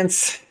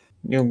experience,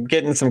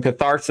 getting some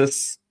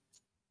catharsis,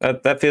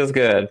 that feels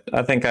good.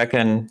 I think I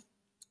can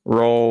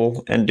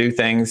roll and do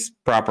things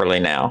properly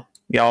now.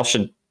 Y'all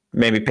should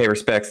maybe pay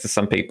respects to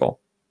some people.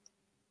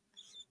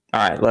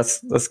 All right,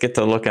 let's get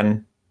to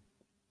looking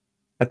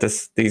at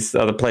these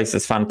other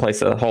places. Find a place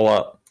to hole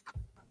up.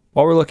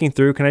 While we're looking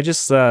through, can I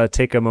just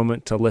take a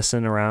moment to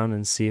listen around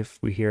and see if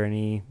we hear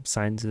any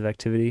signs of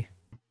activity?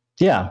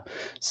 Yeah.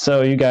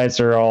 So you guys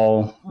are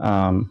all,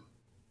 I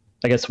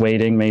guess,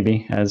 waiting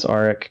maybe as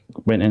Auric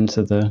went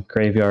into the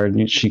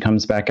graveyard. She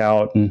comes back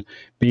out, and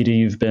Beatty,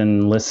 you've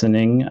been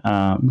listening.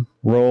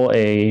 Roll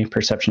a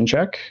perception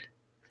check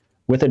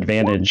with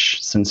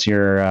advantage since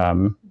you're,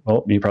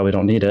 you probably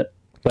don't need it,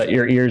 but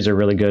your ears are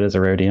really good as a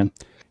Rhodian.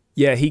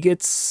 Yeah, he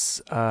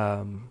gets...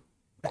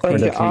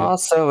 You're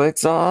also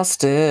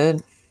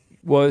exhausted.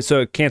 Well,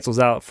 so it cancels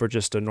out for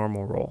just a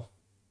normal roll.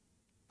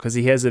 Because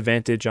he has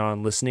advantage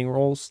on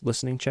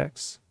listening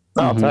checks.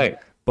 Oh, tight.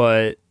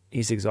 But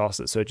he's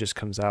exhausted, so it just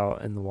comes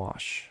out in the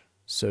wash.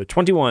 So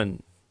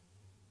 21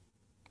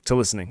 to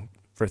listening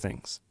for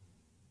things.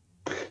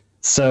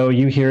 So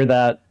you hear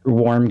that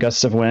warm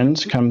gust of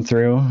wind come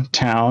through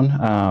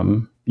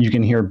town. You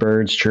can hear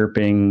birds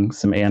chirping,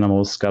 some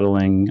animals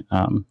scuttling,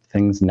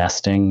 things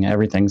nesting.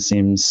 Everything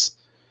seems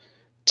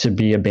to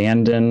be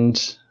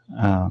abandoned.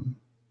 And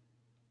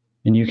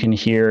you can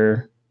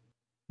hear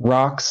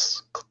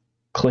rocks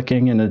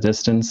clicking in the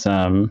distance.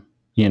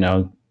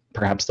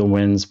 Perhaps the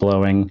wind's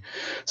blowing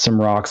some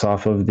rocks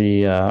off of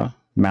the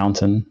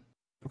mountain.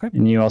 Okay.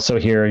 And you also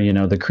hear,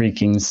 the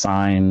creaking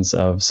signs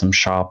of some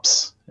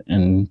shops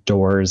and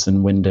doors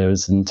and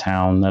windows in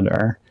town that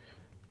are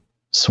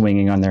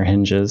swinging on their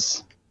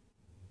hinges.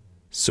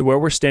 So where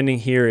we're standing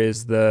here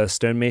is the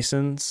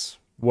stonemasons.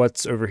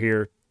 What's over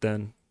here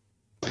then?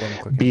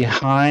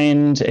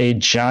 Behind a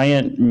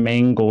giant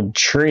mangled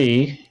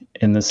tree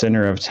in the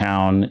center of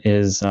town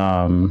is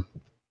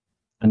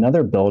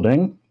another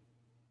building.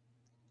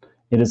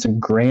 It is a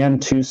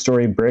grand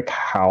 2-story brick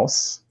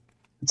house.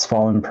 It's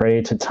fallen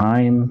prey to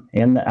time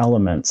and the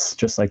elements,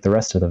 just like the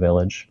rest of the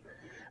village.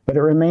 But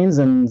it remains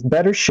in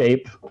better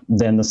shape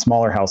than the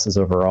smaller houses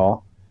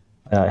overall.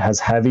 It has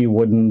heavy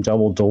wooden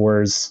double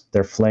doors.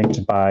 They're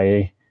flanked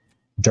by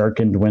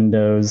darkened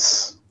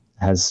windows.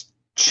 It has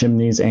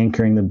chimneys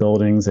anchoring the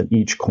buildings at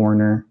each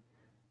corner.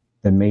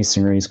 The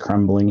masonry is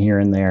crumbling here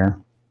and there.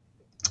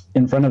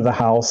 In front of the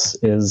house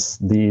is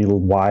the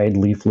wide,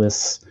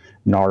 leafless,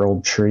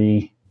 gnarled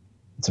tree.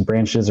 Its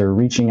branches are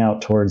reaching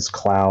out towards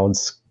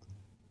clouds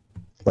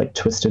like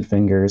twisted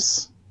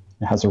fingers.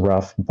 It has a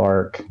rough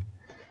bark.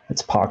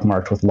 It's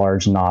pockmarked with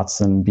large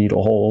knots and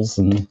beetle holes,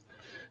 and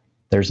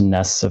there's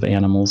nests of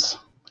animals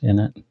in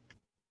it,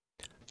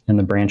 in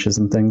the branches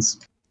and things.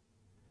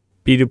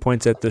 Beetle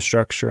points at the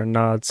structure and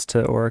nods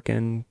to Auric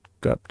and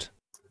Gupt.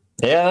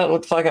 Yeah, that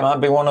looks like it might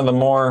be one of the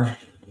more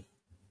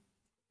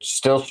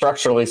still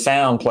structurally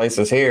sound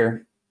places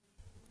here.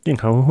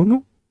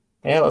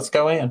 Yeah, let's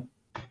go in.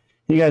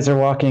 You guys are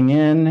walking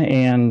in,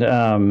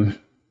 and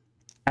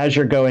as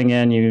you're going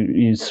in,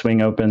 you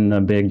swing open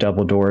the big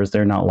double doors.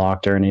 They're not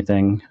locked or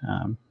anything.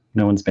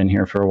 No one's been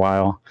here for a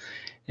while.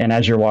 And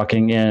as you're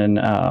walking in,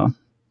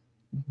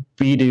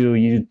 Bidu,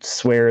 you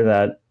swear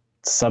that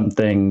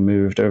something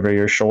moved over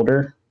your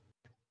shoulder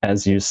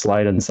as you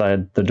slide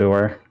inside the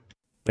door.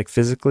 Like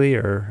physically,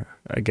 or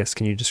I guess,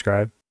 can you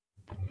describe?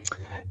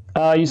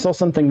 You saw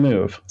something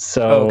move.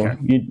 So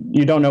okay.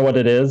 You don't know what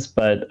it is,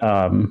 but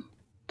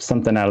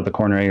something out of the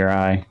corner of your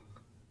eye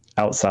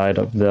outside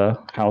of the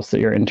house that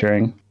you're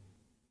entering.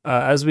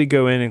 As we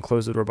go in and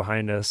close the door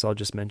behind us, I'll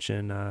just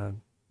mention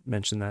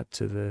that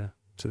to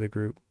the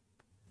group.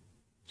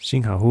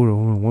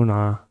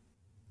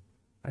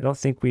 I don't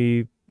think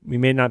we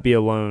may not be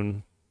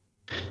alone.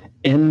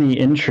 In the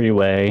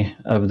entryway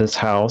of this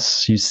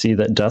house, you see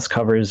that dust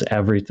covers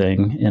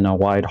everything in a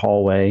wide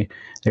hallway.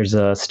 There's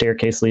a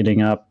staircase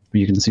leading up.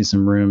 You can see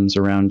some rooms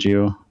around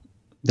you.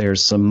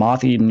 There's some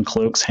moth-eaten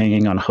cloaks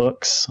hanging on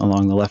hooks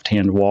along the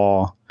left-hand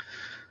wall.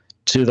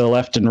 To the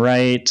left and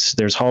right,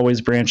 there's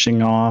hallways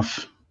branching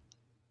off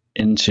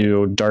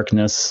into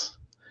darkness.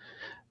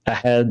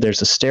 Ahead,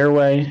 there's a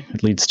stairway.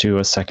 It leads to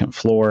a second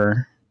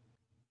floor.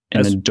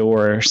 and a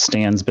door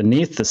stands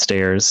beneath the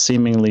stairs,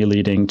 seemingly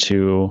leading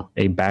to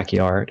a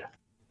backyard.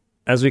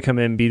 As we come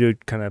in, Bidu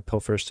kind of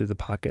pilfers through the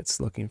pockets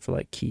looking for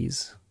like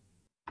keys.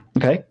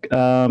 Okay.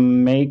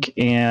 Make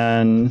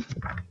a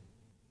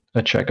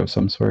check of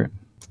some sort.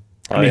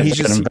 I mean, he's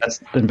Is it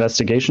just an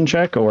investigation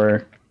check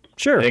or?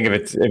 sure. I think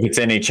if it's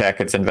any check,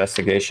 it's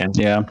investigation.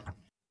 Yeah.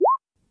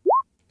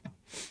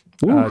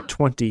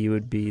 20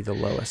 would be the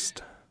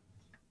lowest.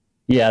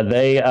 Yeah,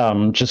 they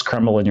just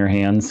crumble in your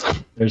hands.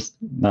 There's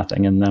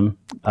nothing in them.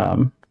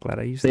 Glad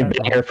I used They've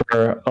that. been here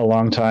for a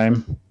long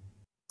time.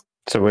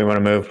 So we want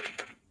to move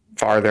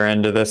farther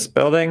into this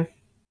building.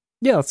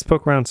 Yeah, let's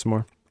poke around some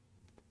more.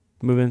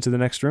 Move into the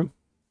next room.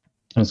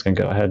 I'm just going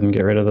to go ahead and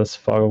get rid of this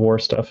fog of war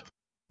stuff.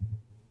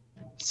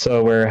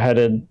 So we're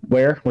headed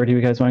where? Where do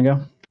you guys want to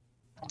go?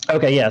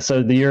 Okay, yeah, so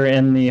you're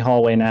in the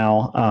hallway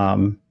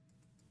now,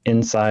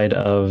 inside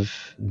of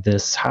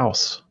this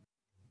house.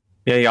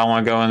 Yeah, y'all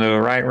want to go into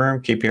the right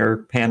room? Keep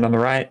your hand on the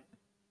right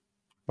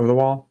of the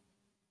wall.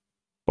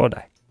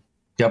 Bodai.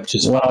 Gup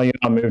just Well, you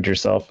all moved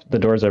yourself. The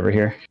door's over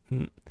here.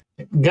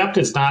 Gup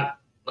is not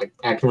like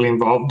actively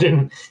involved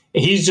in.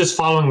 He's just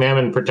following them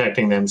and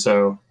protecting them.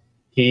 So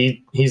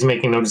he's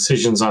making no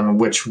decisions on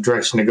which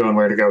direction to go and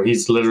where to go.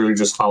 He's literally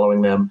just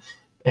following them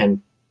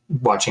and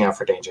watching out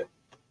for danger.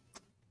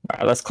 All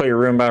right, let's clear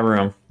room by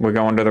room. We're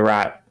going to the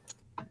right.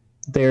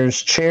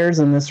 There's chairs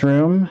in this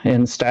room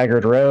in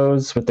staggered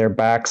rows with their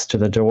backs to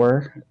the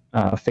door,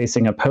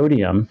 facing a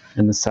podium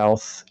in the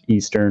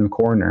southeastern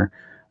corner.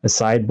 A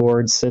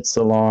sideboard sits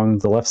along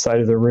the left side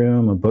of the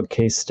room. A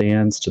bookcase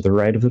stands to the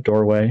right of the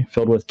doorway,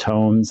 filled with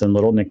tomes and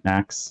little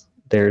knickknacks.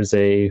 There's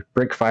a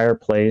brick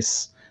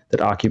fireplace that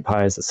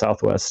occupies the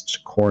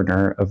southwest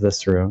corner of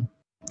this room.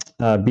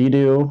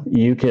 Bidu,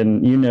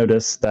 you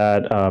notice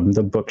that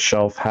the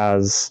bookshelf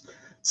has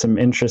some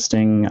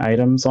interesting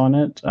items on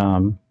it.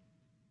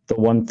 The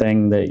one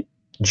thing that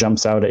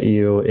jumps out at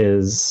you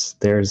is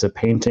there's a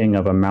painting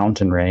of a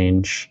mountain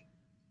range.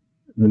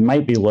 It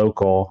might be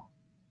local,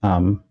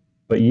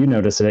 but you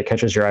notice it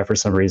catches your eye for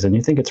some reason.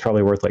 You think it's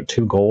probably worth like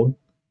 2 gold.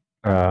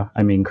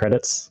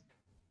 Credits.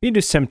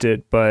 Bidu's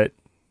tempted, but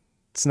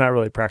it's not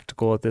really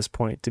practical at this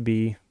point to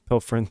be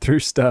pilfering through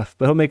stuff,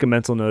 but he'll make a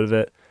mental note of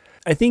it.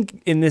 I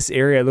think in this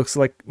area, it looks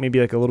like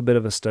maybe like a little bit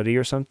of a study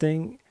or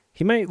something.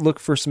 He might look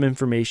for some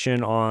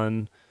information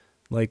on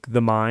like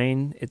the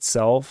mine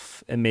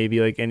itself and maybe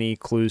like any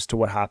clues to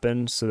what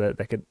happened so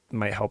that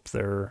might help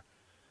their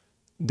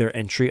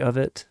entry of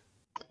it.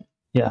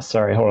 Yeah,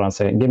 sorry, hold on a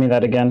second. Give me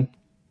that again.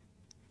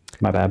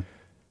 My bad.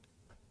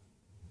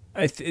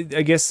 I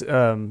guess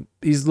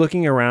he's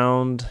looking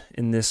around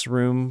in this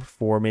room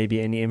for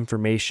maybe any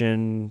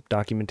information,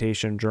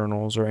 documentation,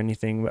 journals, or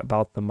anything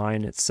about the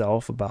mine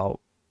itself, about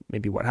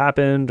maybe what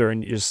happened, or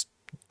just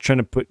trying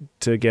to put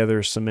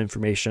together some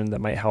information that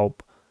might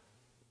help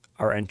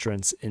our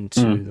entrance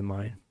into the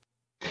mine.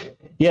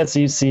 Yeah, so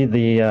you see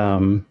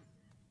the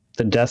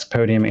desk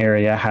podium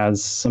area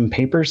has some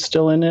papers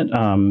still in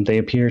it. They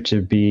appear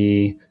to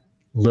be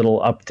little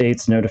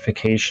updates,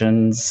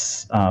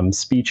 notifications,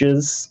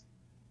 speeches,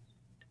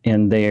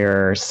 and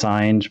they're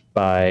signed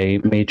by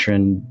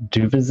Matron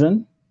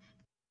Duvizin.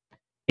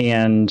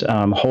 And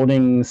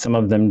holding some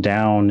of them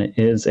down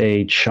is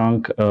a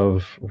chunk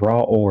of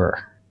raw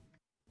ore.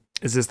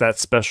 Is this that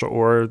special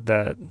ore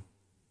that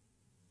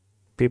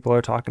people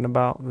are talking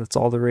about? That's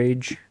all the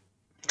rage?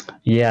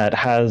 Yeah, it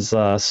has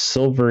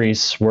silvery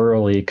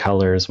swirly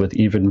colors with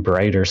even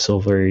brighter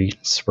silvery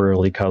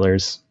swirly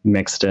colors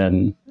mixed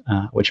in,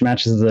 which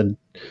matches the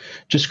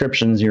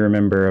descriptions you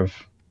remember of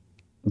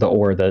the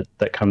ore that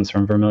comes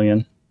from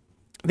Vermilion.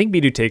 I think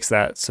Bidu takes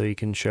that so he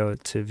can show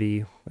it to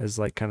V as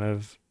like kind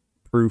of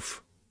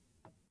proof.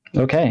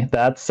 Okay,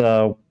 that's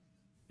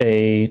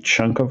a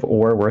chunk of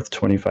ore worth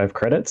 25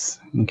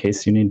 credits in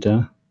case you need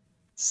to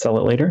sell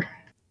it later.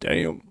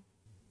 Damn.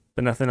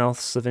 But nothing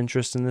else of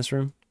interest in this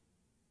room?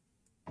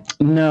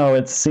 No,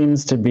 it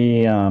seems to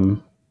be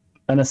an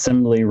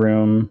assembly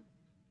room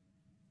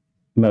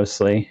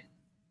mostly.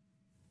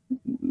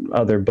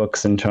 Other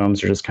books and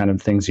tomes are just kind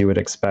of things you would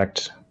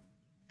expect.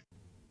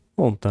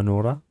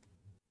 Montanora.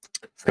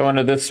 Let's go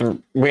into this.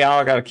 We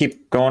all got to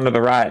keep going to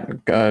the right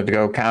to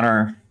go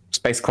counter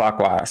space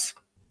clockwise.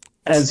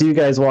 As you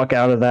guys walk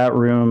out of that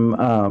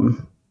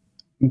room,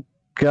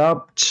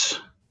 Gupt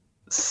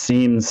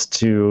seems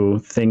to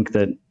think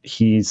that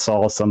he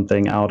saw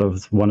something out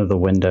of one of the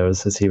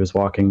windows as he was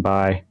walking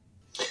by.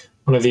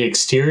 One of the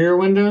exterior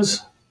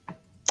windows?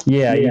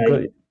 Yeah.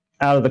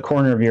 Out of the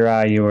corner of your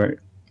eye, you were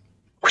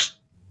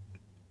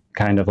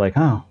kind of like,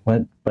 oh,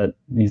 what? But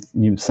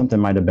you something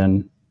might have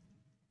been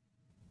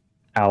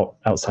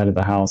outside of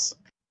the house.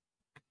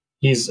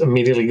 He's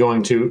immediately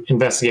going to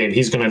investigate.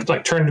 He's going to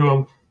like turn to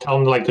him, tell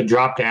him like to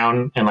drop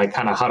down and like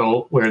kind of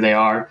huddle where they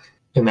are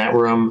in that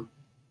room.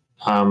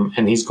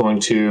 And he's going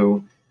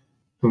to,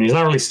 he's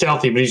not really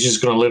stealthy, but he's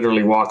just going to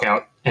literally walk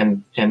out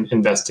and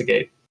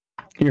investigate.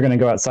 You're going to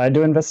go outside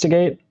to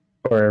investigate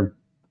or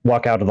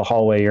walk out of the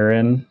hallway you're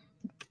in?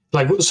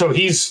 Like, so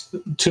he's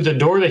to the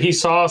door that he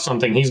saw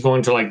something. He's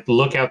going to like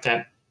look out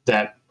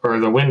that or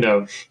the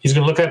window, he's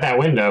going to look at that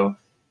window,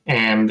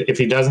 and if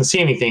he doesn't see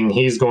anything,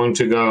 he's going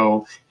to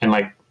go and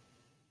like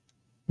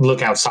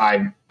look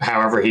outside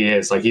however he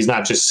is. Like he's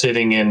not just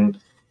sitting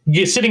inside.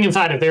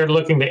 If they're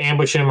looking to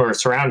ambush him or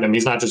surround him,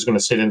 he's not just going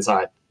to sit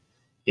inside.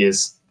 He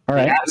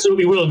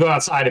absolutely will go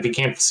outside if he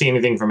can't see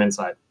anything from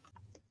inside.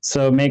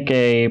 So make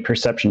a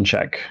perception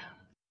check.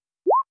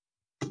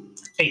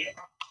 8.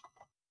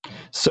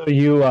 So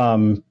you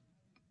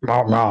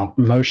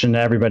motion to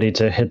everybody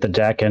to hit the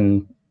deck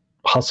and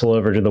hustle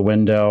over to the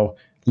window,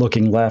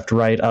 looking left,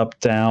 right, up,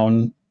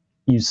 down.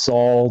 You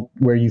saw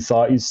where you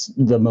thought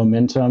the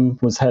momentum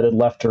was headed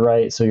left to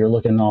right, so you're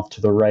looking off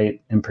to the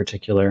right in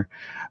particular.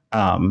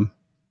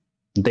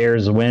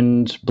 There's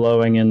wind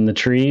blowing in the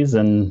trees,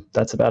 and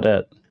that's about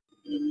it.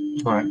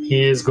 All right.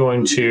 He is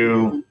going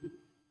to,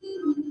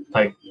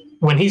 like,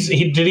 when did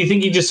he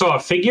think he just saw a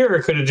figure,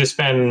 or could it just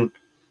been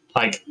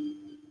like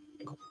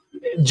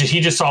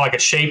he just saw like a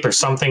shape or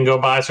something go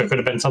by, so it could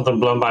have been something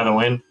blown by the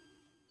wind?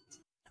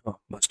 Oh,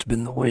 must have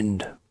been the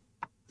wind.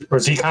 Or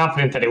is he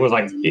confident that it was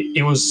like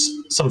it was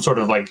some sort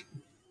of like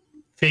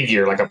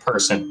figure, like a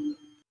person?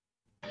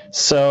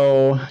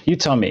 So you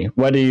tell me,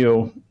 what do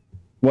you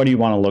want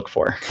to look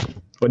for?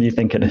 What do you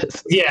think it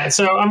is? Yeah,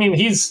 so I mean,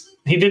 he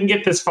didn't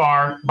get this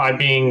far by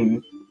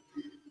being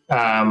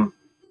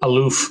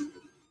aloof.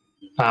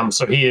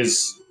 So he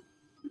is,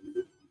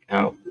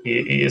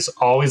 he is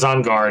always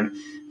on guard.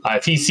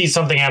 If he sees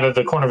something out of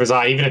the corner of his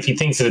eye, even if he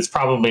thinks that it's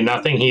probably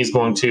nothing, he's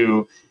going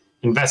to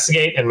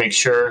investigate and make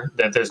sure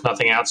that there's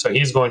nothing out. So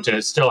he's going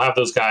to still have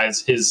those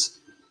guys, his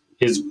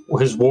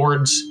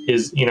wards,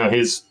 his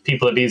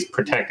people that he's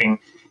protecting,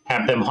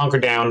 have them hunker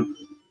down.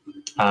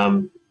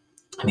 And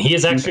he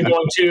is actually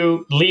going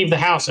to leave the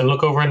house and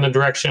look over in the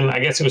direction, I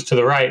guess it was to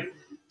the right.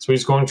 So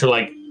he's going to,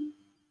 like,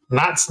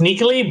 not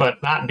sneakily,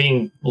 but not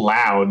being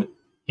loud.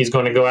 He's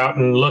going to go out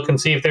and look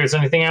and see if there's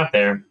anything out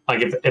there.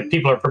 Like if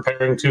people are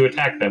preparing to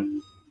attack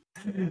them.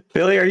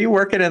 Billy, are you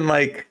working in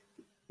like...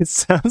 It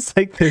sounds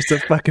like there's a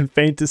fucking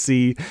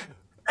fantasy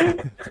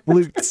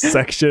flute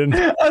section.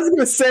 I was going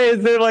to say,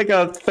 is there like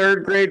a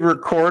third grade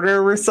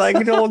recorder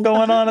recital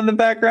going on in the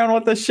background?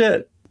 What the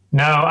shit?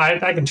 No,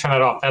 I can turn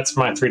it off. That's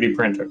my 3D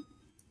printer.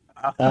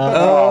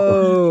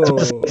 It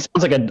sounds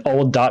like an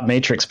old dot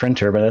matrix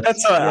printer, but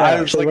that's what I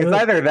was like. It's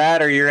either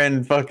that or you're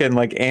in fucking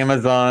like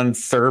Amazon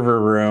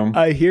server room.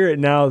 I hear it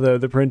now though,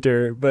 the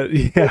printer, but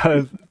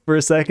yeah, for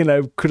a second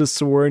I could have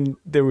sworn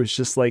there was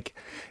just like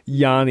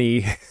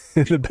Yanni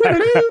in the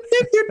background.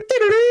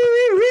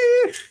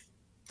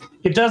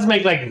 It does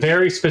make like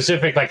very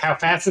specific, like how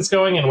fast it's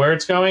going and where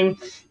it's going.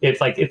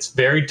 It's like it's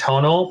very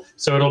tonal,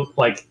 so it'll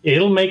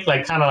make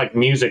like kind of like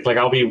music. Like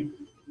I'll be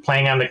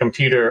playing on the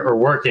computer or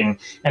working,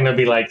 and it'll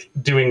be like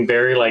doing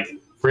very like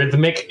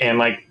rhythmic and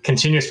like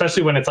continue,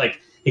 especially when it's like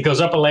it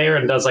goes up a layer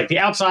and does like the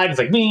outside. It's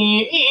like and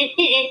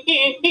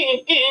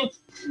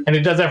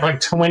it does that for like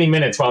 20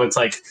 minutes while it's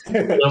like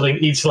building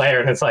each layer,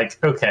 and it's like,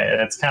 okay,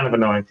 that's kind of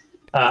annoying.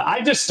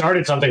 I just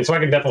started something, so I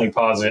can definitely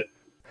pause it.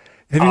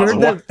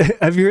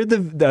 Have you heard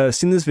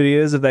seen those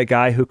videos of that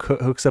guy who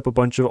hooks up a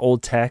bunch of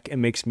old tech and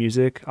makes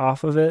music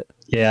off of it?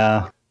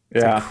 Yeah.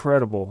 It's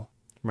incredible.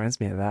 Reminds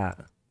me of that.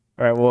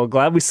 All right, well,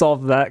 glad we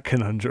solved that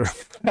conundrum.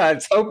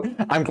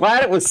 I'm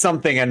glad it was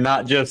something and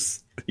not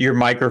just your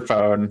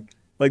microphone.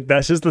 Like,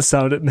 that's just the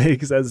sound it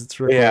makes as it's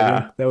recording.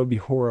 Yeah. That would be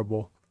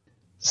horrible.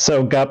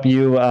 So, Gup,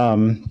 you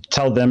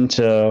tell them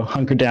to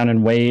hunker down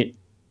and wait.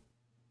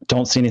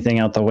 Don't see anything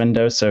out the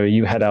window, so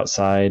you head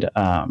outside,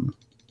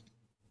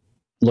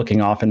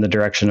 looking off in the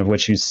direction of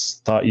which you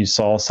thought you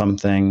saw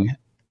something.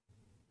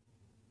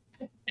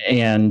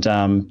 And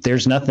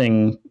there's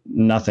nothing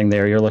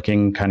there. You're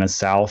looking kind of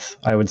south,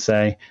 I would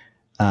say.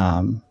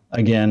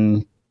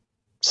 Again,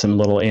 some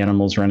little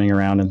animals running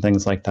around and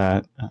things like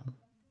that.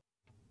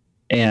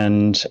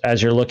 And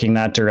as you're looking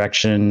that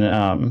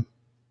direction,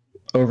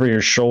 over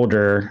your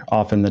shoulder,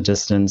 off in the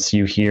distance,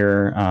 you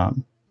hear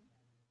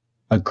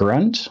a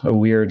grunt, a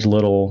weird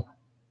little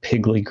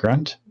piggly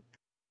grunt.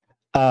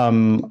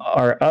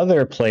 Our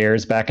other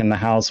players back in the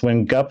house,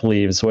 when Gup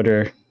leaves, what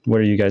are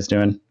you guys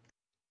doing?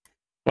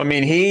 I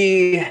mean,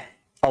 he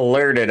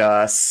alerted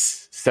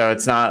us, so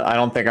it's not, I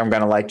don't think I'm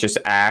going to like just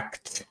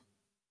act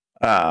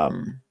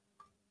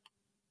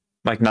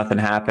like nothing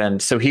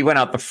happened. So he went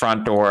out the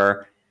front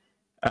door.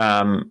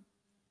 I'm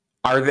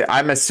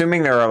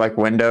assuming there are like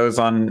windows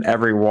on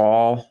every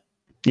wall.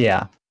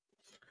 Yeah.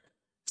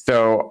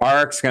 So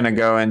Arc's going to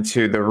go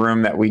into the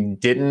room that we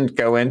didn't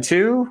go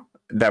into.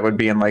 That would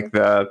be in like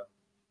the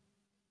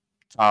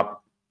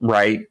top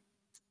right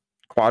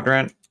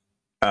quadrant.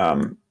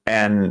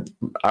 And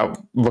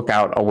I'll look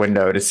out a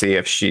window to see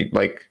if she,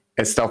 like,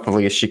 as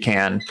stealthily as she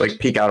can, like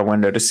peek out a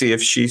window to see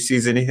if she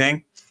sees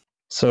anything.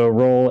 So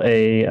roll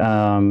a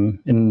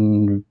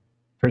in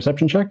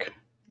perception check.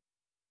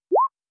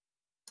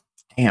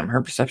 Damn,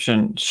 her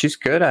perception, she's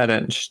good at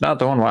it. She's not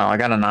doing well. I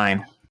got a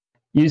 9.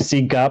 You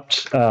see Gup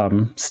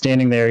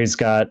standing there. He's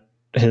got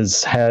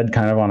his head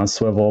kind of on a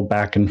swivel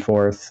back and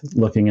forth,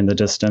 looking in the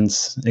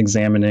distance,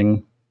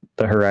 examining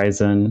the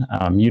horizon.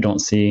 You don't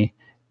see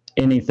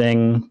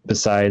anything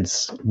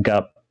besides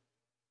Gup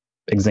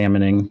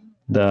examining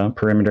the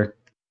perimeter.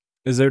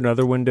 Is there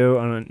another window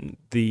on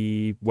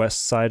the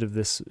west side of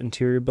this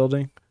interior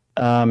building?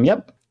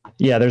 Yep.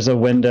 Yeah, there's a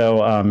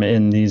window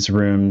in these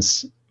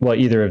rooms. Well,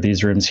 either of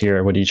these rooms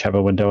here would each have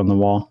a window on the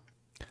wall.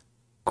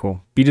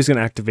 Cool. Beadu's going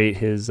to activate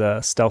his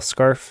stealth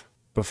scarf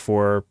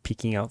before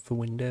peeking out the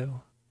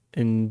window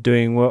and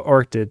doing what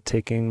Orc did,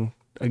 taking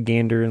a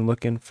gander and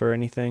looking for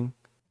anything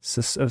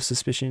of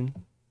suspicion.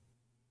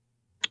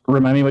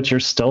 Remind me what your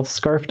stealth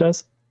scarf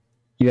does?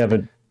 You have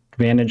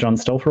advantage on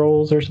stealth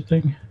rolls or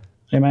something,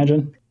 I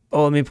imagine?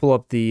 Oh, let me pull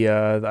up the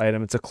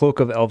item. It's a cloak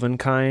of elven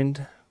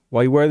kind.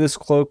 While you wear this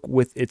cloak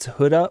with its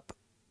hood up,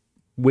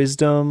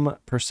 wisdom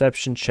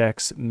perception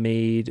checks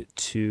made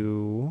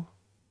to...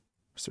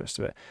 What's the rest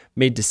of it?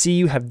 Made to see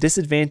you have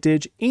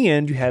disadvantage,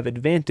 and you have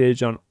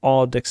advantage on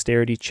all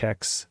dexterity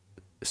checks.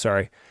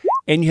 Sorry.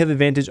 And you have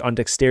advantage on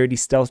dexterity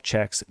stealth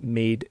checks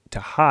made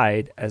to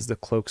hide as the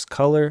cloak's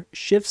color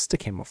shifts to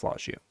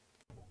camouflage you.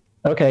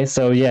 Okay,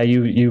 so yeah,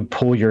 you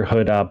pull your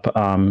hood up,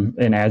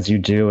 and as you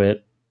do,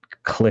 it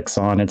clicks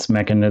on its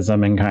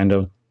mechanism and kind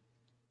of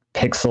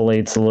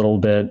pixelates a little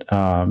bit,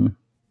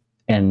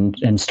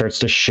 and starts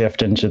to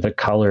shift into the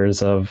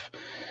colors of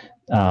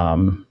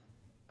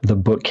the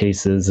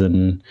bookcases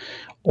and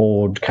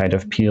old kind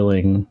of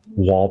peeling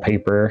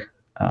wallpaper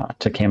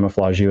to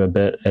camouflage you a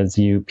bit as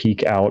you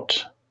peek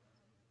out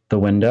the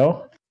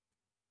window.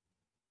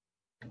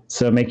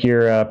 So make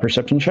your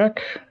perception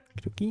check.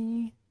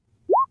 Okay.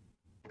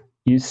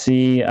 You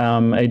see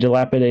a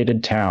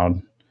dilapidated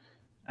town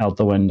out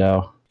the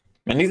window.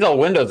 And these old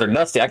windows are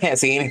dusty. I can't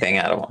see anything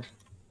out of them.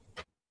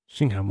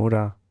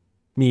 Shinhamura.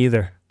 Me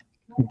either.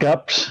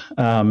 Gup,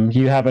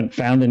 you haven't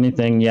found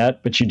anything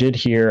yet, but you did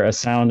hear a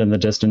sound in the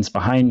distance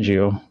behind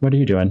you. What are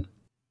you doing?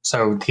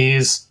 So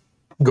he's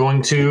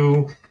going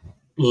to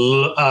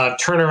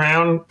turn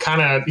around,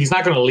 he's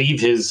not going to leave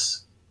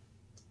his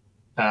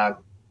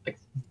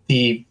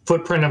the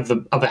footprint of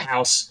the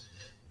house,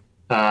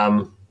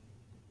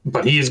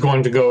 but he is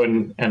going to go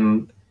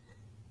and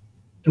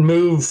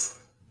move.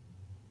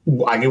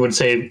 I would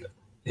say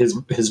his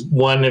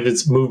one of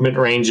his movement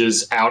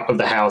ranges out of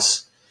the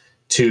house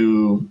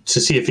to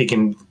see if he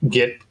can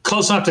get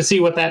close enough to see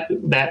what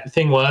that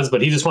thing was,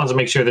 but he just wants to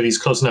make sure that he's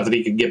close enough that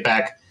he could get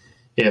back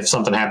if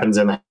something happens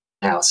in the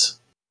house.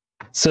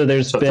 So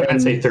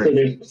I'd say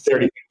 30.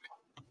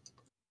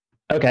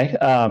 Okay.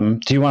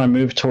 Do you want to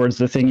move towards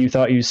the thing you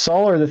thought you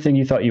saw or the thing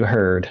you thought you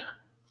heard?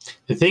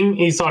 The thing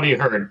he thought he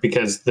heard,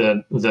 because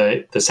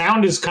the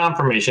sound is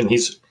confirmation.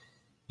 He's,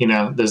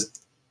 there's,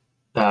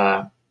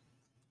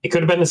 it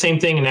could have been the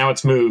same thing and now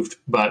it's moved,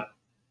 but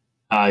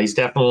he's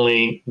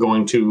definitely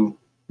going to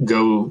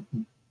go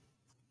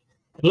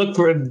look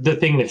for the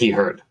thing that he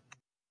heard.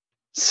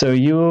 So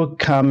you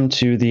come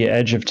to the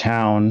edge of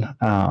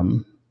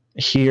town.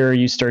 Here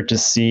you start to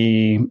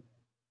see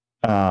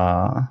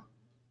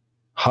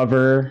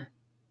hover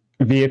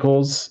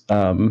vehicles,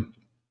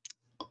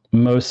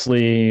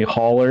 mostly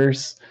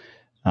haulers.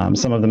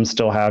 Some of them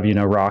still have,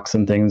 rocks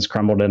and things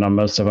crumbled in them.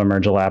 Most of them are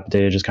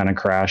dilapidated, just kind of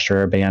crashed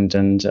or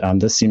abandoned.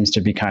 This seems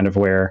to be kind of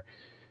where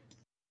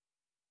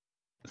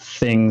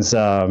things,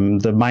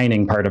 the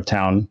mining part of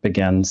town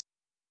begins.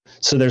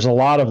 So there's a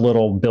lot of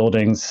little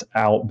buildings,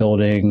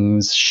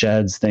 outbuildings,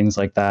 sheds, things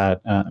like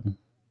that.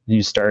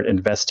 You start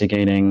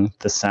investigating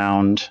the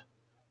sound.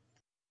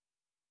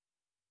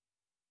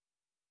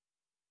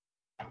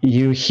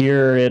 You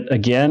hear it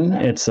again.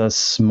 It's a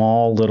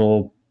small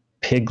little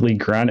piggly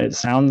grunt. It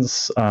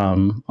sounds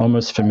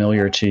almost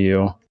familiar to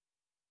you.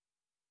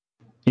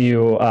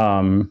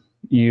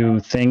 You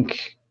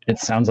think it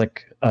sounds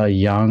like a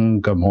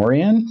young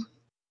Gamorrean.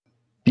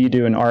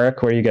 Bedu and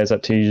Arik, what are you guys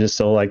up to? You just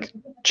still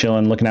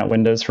chilling, looking out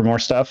windows for more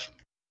stuff?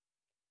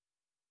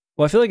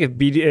 Well, I feel like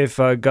if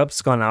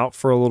Gup's gone out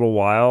for a little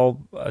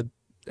while,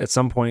 at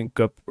some point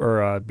Gup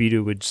or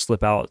Bedu would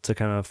slip out to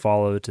kind of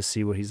follow to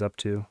see what he's up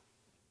to.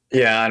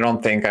 Yeah, I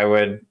don't think I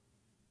would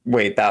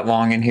wait that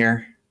long in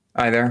here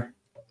either.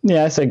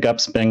 Yeah, I say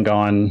Gup's been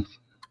gone,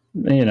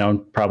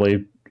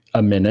 probably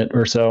a minute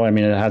or so. I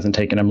mean, it hasn't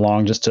taken him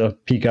long just to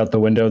peek out the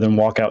window, then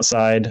walk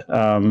outside,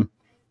 and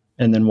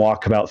then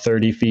walk about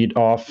 30 feet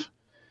off.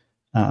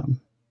 And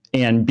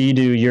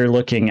Bedu, you're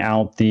looking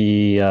out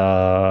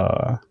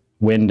the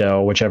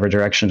window, whichever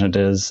direction it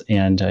is,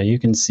 and you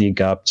can see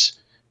Gup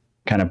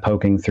kind of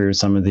poking through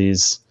some of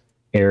these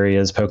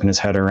areas, poking his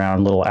head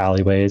around little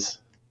alleyways.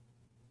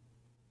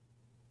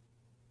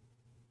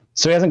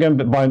 So he hasn't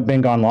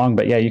been gone long,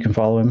 but yeah, you can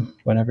follow him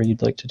whenever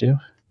you'd like to do.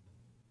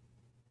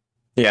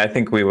 Yeah, I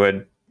think we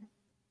would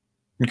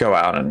go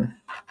out and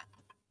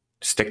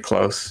stick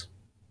close.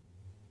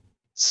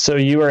 So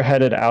you are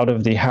headed out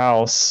of the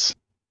house.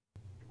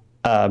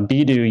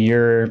 Bedu,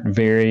 you're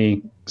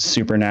very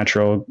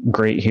supernatural,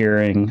 great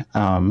hearing.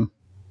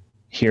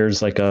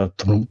 Here's like a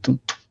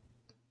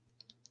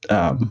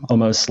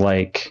almost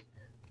like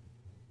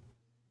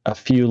a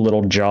few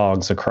little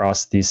jogs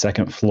across the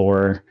second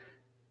floor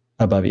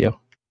above you.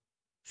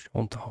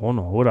 There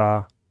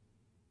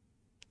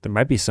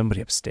might be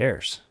somebody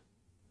upstairs.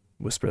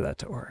 whisper that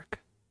to Oric.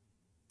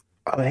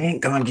 Oh, they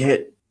ain't gonna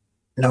get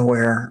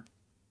nowhere.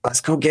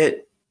 Let's go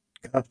get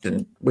Gupt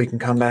and we can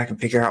come back and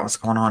figure out what's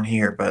going on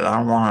here. But I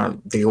don't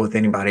want to deal with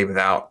anybody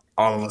without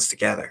all of us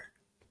together.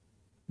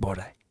 Bore.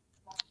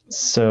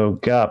 So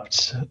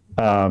Gupt,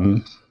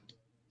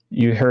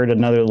 you heard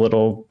another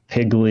little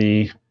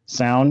piggly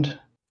sound,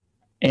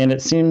 and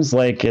it seems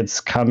like it's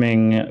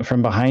coming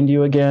from behind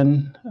you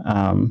again,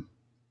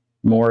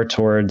 more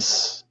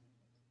towards,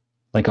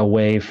 like,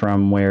 away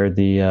from where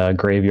the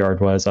graveyard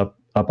was, up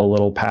a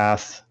little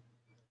path.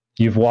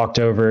 You've walked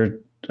over,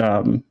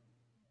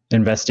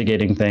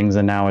 investigating things,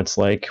 and now it's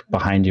like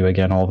behind you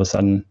again all of a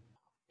sudden.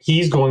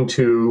 He's going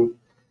to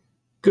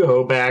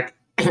go back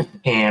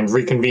and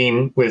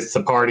reconvene with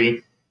the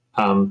party.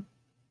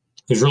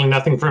 There's really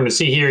nothing for him to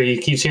see here. He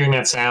keeps hearing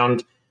that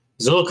sound.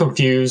 He's a little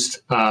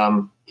confused.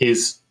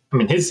 His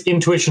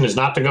intuition is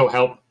not to go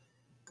help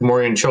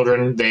Gamorrean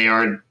children. They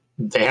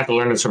have to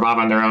learn to survive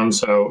on their own,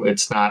 so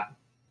it's not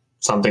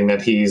something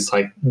that he's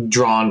like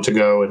drawn to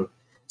go and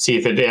see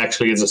if it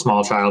actually is a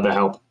small child to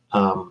help.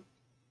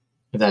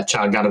 If that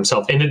child got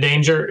himself into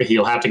danger,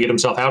 he'll have to get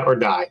himself out or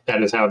die.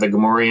 That is how the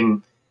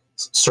Gamorrean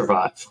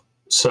survive.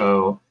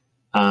 So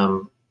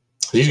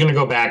he's going to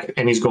go back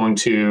and he's going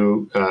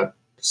to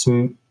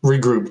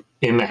regroup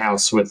in the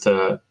house with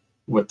the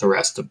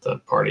rest of the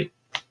party.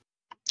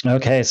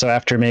 Okay, so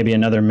after maybe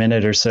another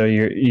minute or so,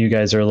 you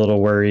guys are a little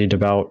worried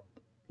about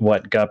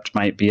what Gupt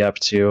might be up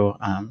to,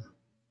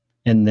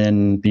 and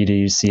then Beta,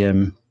 you see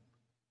him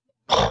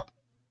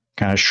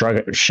kind of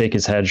shake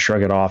his head,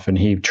 shrug it off, and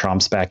he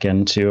tromps back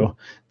into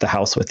the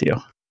house with you.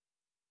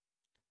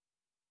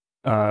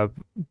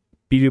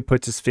 Bidu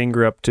puts his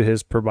finger up to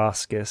his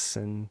proboscis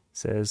and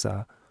says,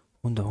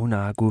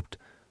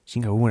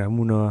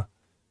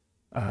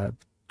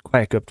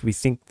 Quiet, Gupt, we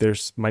think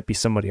there's might be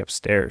somebody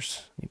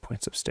upstairs. He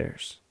points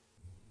upstairs.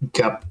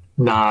 Gupt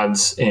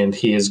nods, and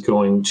he is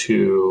going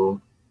to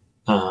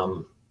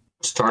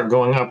start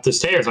going up the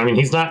stairs. I mean,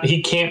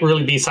 he can't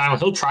really be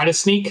silent. He'll try to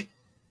sneak.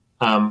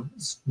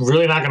 It's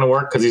really not going to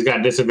work because he's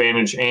got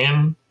disadvantage,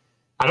 and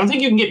I don't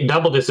think you can get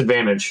double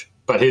disadvantage,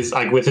 but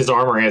with his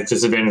armor, he has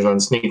disadvantage on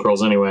sneak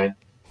rolls anyway.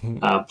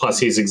 Plus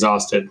he's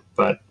exhausted,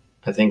 but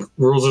I think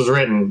rules as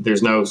written,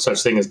 there's no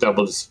such thing as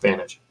double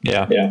disadvantage.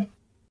 Yeah.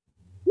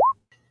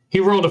 He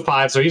rolled a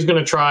 5, so he's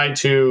going to try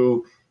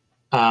to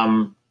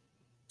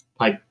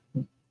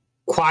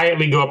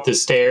quietly go up the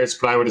stairs,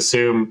 but I would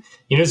assume,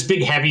 this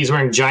big heavy, he's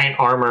wearing giant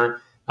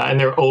armor, and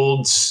they're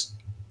old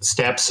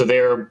steps, so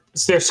they're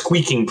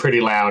squeaking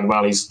pretty loud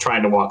while he's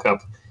trying to walk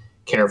up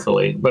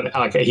carefully. But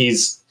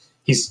he's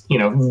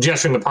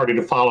gesturing the party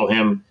to follow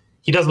him.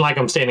 He doesn't like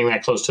him standing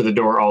that close to the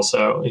door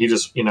also. He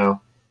just,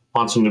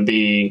 wants him to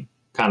be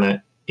kind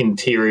of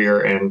interior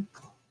and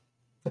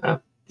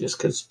just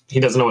because he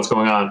doesn't know what's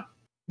going on.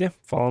 Yeah,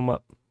 follow him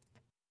up.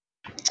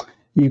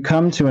 You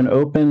come to an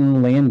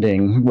open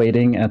landing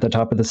waiting at the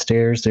top of the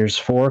stairs. There's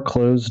 4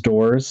 closed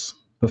doors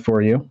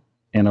before you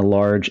and a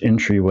large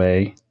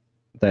entryway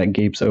that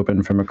gapes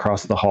open from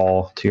across the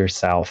hall to your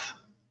south.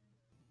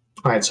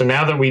 All right, so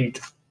now that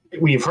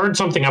we've heard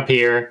something up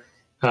here,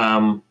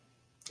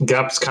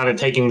 Gup's kind of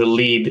taking the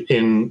lead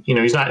in,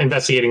 he's not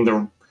investigating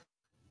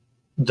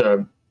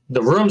the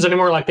rooms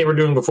anymore like they were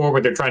doing before,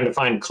 but they're trying to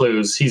find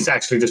clues. He's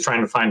actually just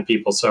trying to find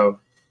people. So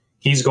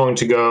he's going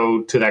to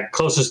go to that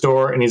closest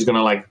door and he's going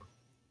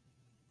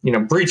to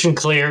breach and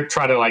clear,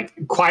 try to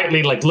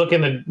quietly look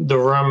in the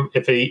room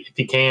if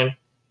he can.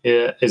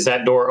 Is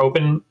that door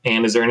open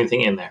and is there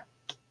anything in there?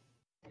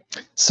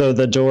 So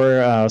the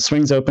door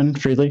swings open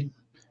freely.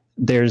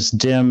 There's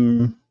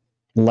dim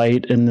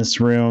light in this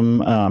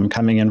room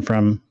coming in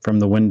from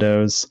the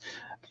windows.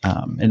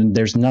 And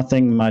there's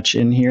nothing much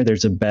in here.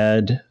 There's a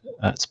bed.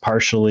 It's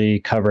partially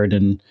covered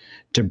in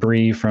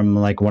debris from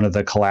one of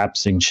the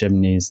collapsing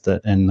chimneys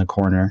that in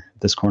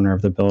this corner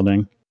of the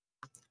building.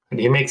 And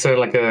he makes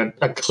a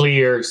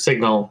clear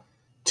signal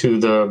to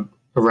the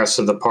rest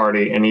of the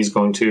party, and he's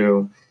going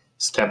to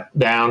step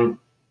down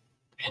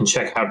and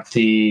check out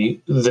the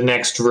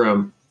next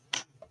room.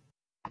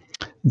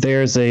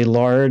 There's a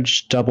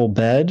large double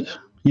bed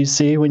you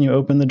see when you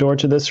open the door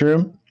to this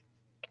room.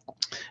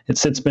 It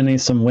sits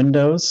beneath some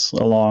windows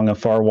along a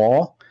far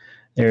wall.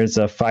 There's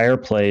a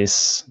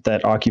fireplace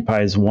that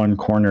occupies one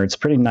corner. It's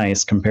pretty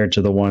nice compared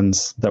to the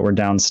ones that were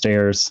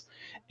downstairs.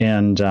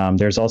 And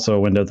there's also a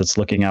window that's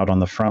looking out on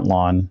the front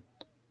lawn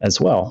as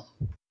well.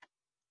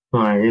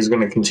 All right, he's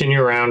going to continue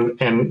around.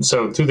 And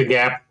so through the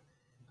gap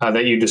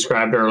that you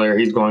described earlier,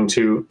 he's going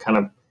to kind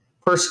of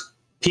first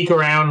peek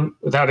around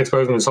without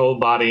exposing his whole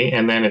body.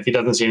 And then if he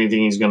doesn't see anything,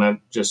 he's going to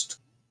just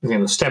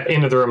step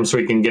into the room so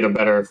he can get a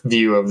better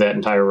view of that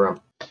entire room.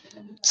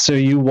 So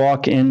you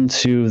walk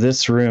into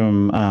this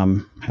room,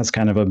 has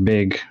kind of a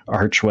big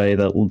archway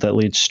that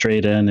leads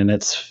straight in, and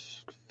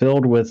it's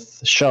filled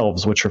with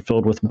shelves, which are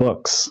filled with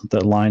books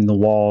that line the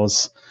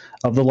walls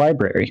of the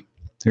library.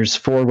 There's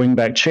 4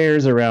 wingback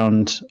chairs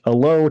around a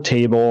low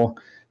table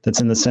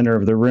that's in the center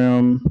of the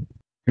room.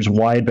 There's a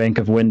wide bank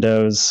of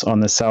windows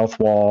on the south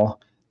wall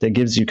that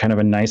gives you kind of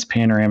a nice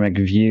panoramic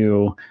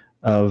view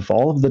of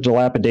all of the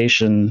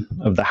dilapidation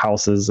of the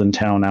houses in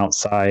town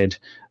outside,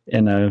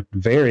 and a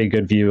very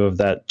good view of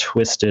that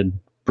twisted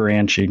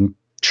branching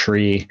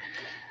tree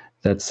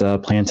that's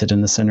planted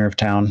in the center of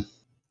town.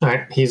 All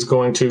right, he's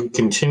going to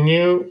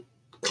continue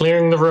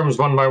clearing the rooms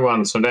one by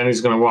one. So then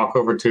he's going to walk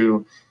over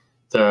to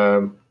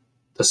the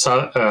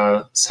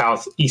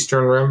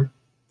southeastern room,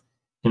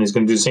 and he's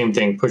going to do the same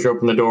thing: push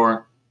open the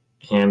door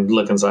and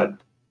look inside.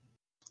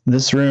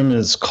 This room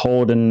is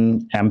cold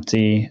and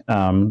empty.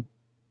 The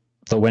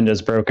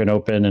window's broken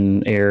open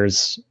and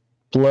air's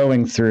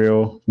blowing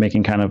through,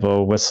 making kind of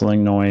a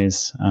whistling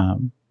noise.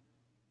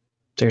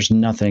 There's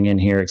nothing in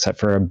here except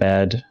for a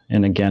bed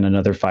and, again,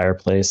 another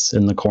fireplace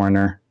in the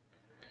corner.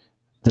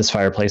 This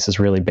fireplace is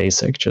really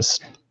basic,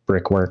 just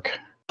brickwork.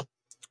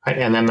 Right,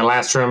 and then the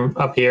last room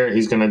up here,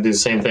 he's going to do the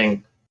same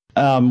thing.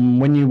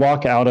 When you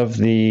walk out of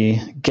the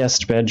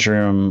guest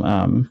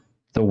bedroom,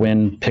 the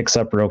wind picks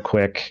up real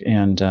quick,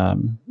 and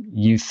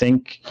you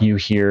think you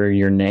hear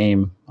your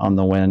name on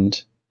the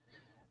wind.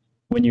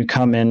 When you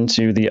come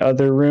into the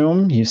other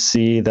room, you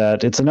see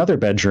that it's another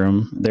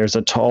bedroom. There's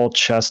a tall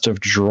chest of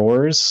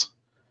drawers.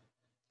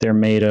 They're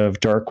made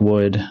of dark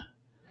wood.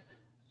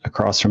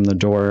 Across from the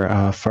door,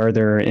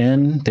 farther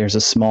in, there's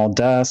a small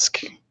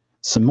desk,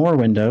 some more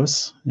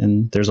windows,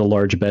 and there's a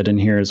large bed in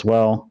here as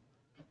well.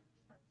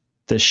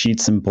 The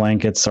sheets and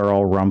blankets are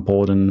all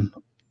rumpled, and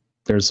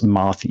there's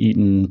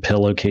moth-eaten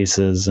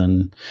pillowcases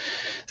and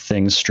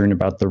things strewn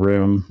about the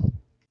room.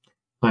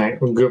 All right,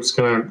 the group's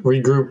going to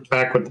regroup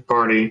back with the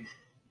party.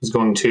 He's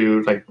going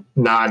to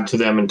nod to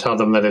them and tell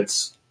them that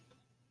it's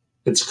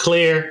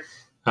clear.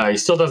 He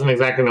still doesn't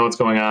exactly know what's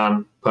going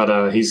on,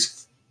 but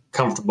he's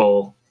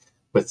comfortable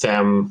with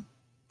them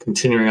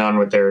continuing on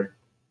with their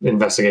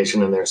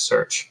investigation and their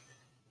search.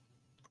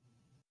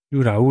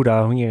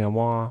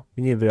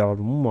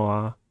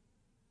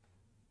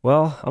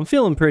 Well, I'm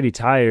feeling pretty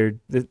tired.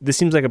 This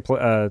seems like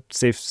a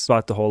safe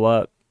spot to hole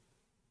up.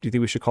 Do you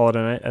think we should call it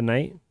a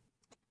night?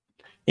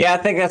 Yeah, I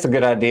think that's a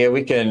good idea.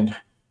 We can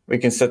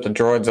set the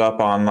droids up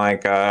on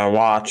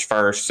watch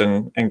first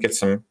and get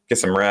some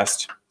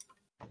rest.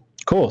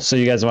 Cool. So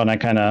you guys want to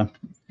kind of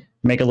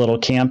make a little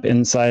camp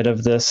inside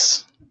of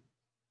this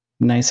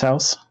nice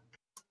house?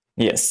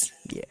 Yes.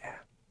 Yeah.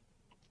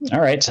 All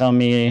right. Tell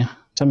me a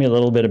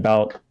little bit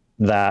about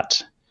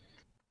that.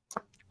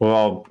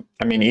 Well,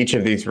 I mean, each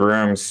of these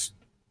rooms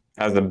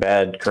has a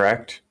bed,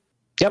 correct?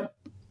 Yep.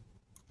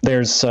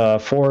 There's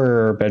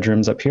 4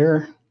 bedrooms up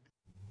here.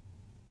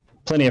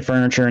 Plenty of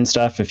furniture and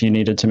stuff if you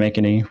needed to make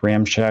any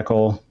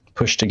ramshackle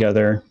push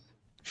together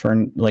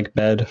for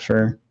bed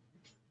for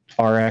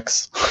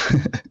RX.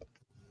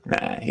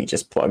 Nah, he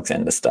just plugs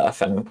into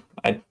stuff, and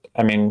I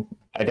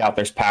doubt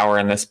there's power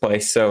in this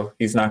place, so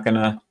he's not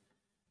gonna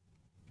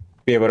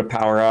be able to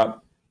power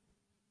up.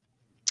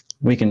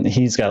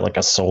 He's got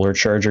a solar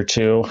charger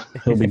too.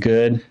 He'll be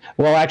good.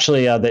 Well,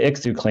 actually, the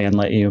Ichthu clan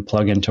let you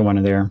plug into one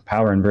of their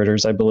power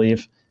inverters, I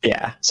believe.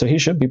 Yeah. So he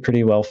should be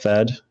pretty well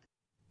fed.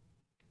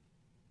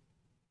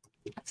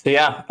 So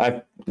yeah,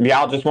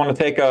 I'll just want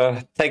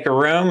to take a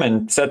room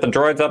and set the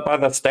droids up by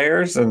the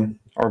stairs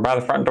or by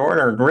the front door.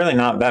 There are really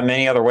not that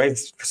many other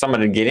ways for someone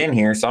to get in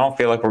here, so I don't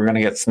feel like we're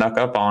gonna get snuck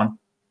up on.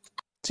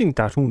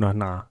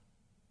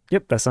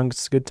 Yep, that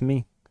sounds good to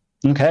me.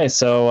 Okay,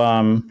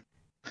 so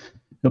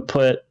you'll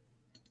put,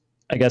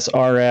 I guess,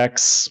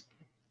 RX.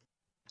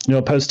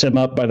 You'll post him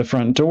up by the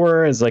front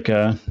door as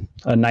a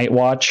night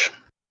watch.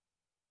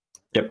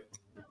 Yep.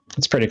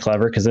 It's pretty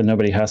clever because then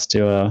nobody has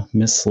to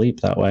miss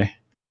sleep that way.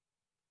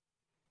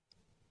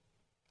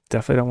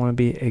 Definitely don't want to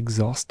be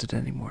exhausted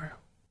anymore.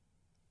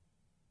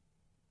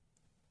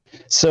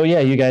 So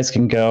yeah, you guys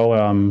can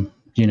go.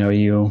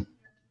 You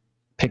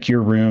pick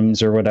your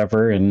rooms or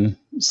whatever and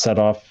set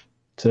off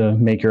to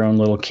make your own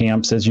little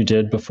camps as you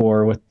did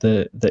before with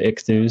the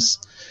Ichthus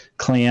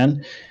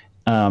clan.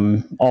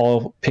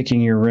 All picking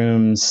your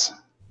rooms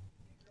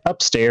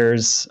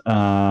upstairs.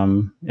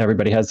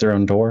 Everybody has their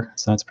own door,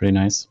 so that's pretty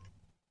nice.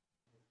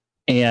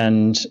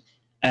 And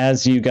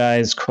as you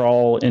guys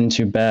crawl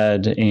into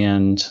bed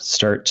and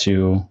start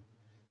to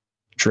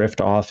drift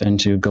off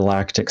into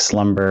galactic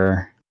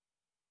slumber,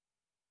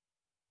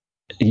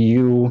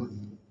 you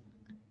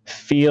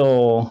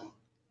feel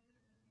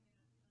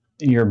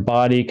your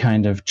body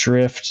kind of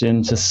drift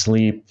into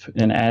sleep.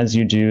 And as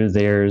you do,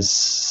 there's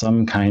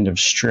some kind of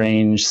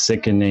strange,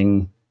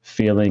 sickening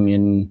feeling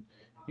in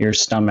your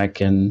stomach.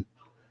 And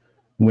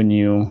when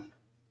you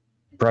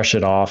brush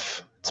it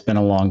off, it's been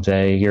a long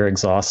day, you're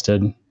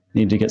exhausted,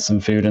 need to get some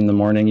food in the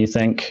morning, you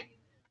think.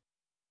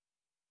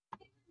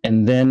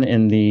 And then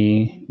in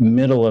the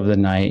middle of the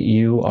night,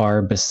 you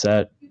are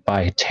beset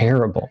by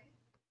terrible,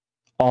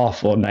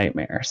 awful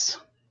nightmares.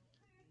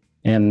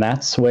 And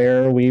that's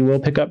where we will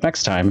pick up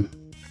next time.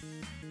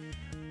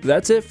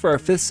 That's it for our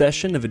 5th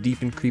session of A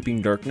Deep and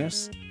Creeping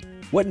Darkness.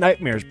 What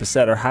nightmares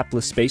beset our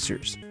hapless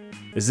spacers?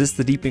 Is this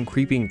the deep and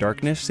creeping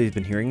darkness they've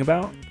been hearing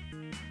about?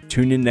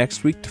 Tune in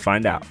next week to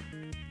find out.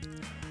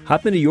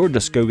 Hop into your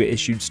Duskoga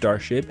issued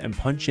starship and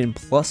punch in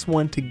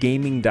 +1 to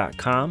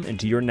gaming.com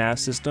into your nav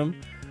system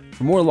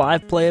for more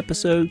live play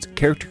episodes,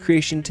 character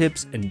creation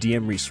tips, and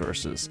DM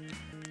resources.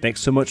 Thanks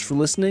so much for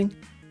listening,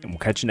 and we'll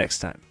catch you next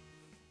time.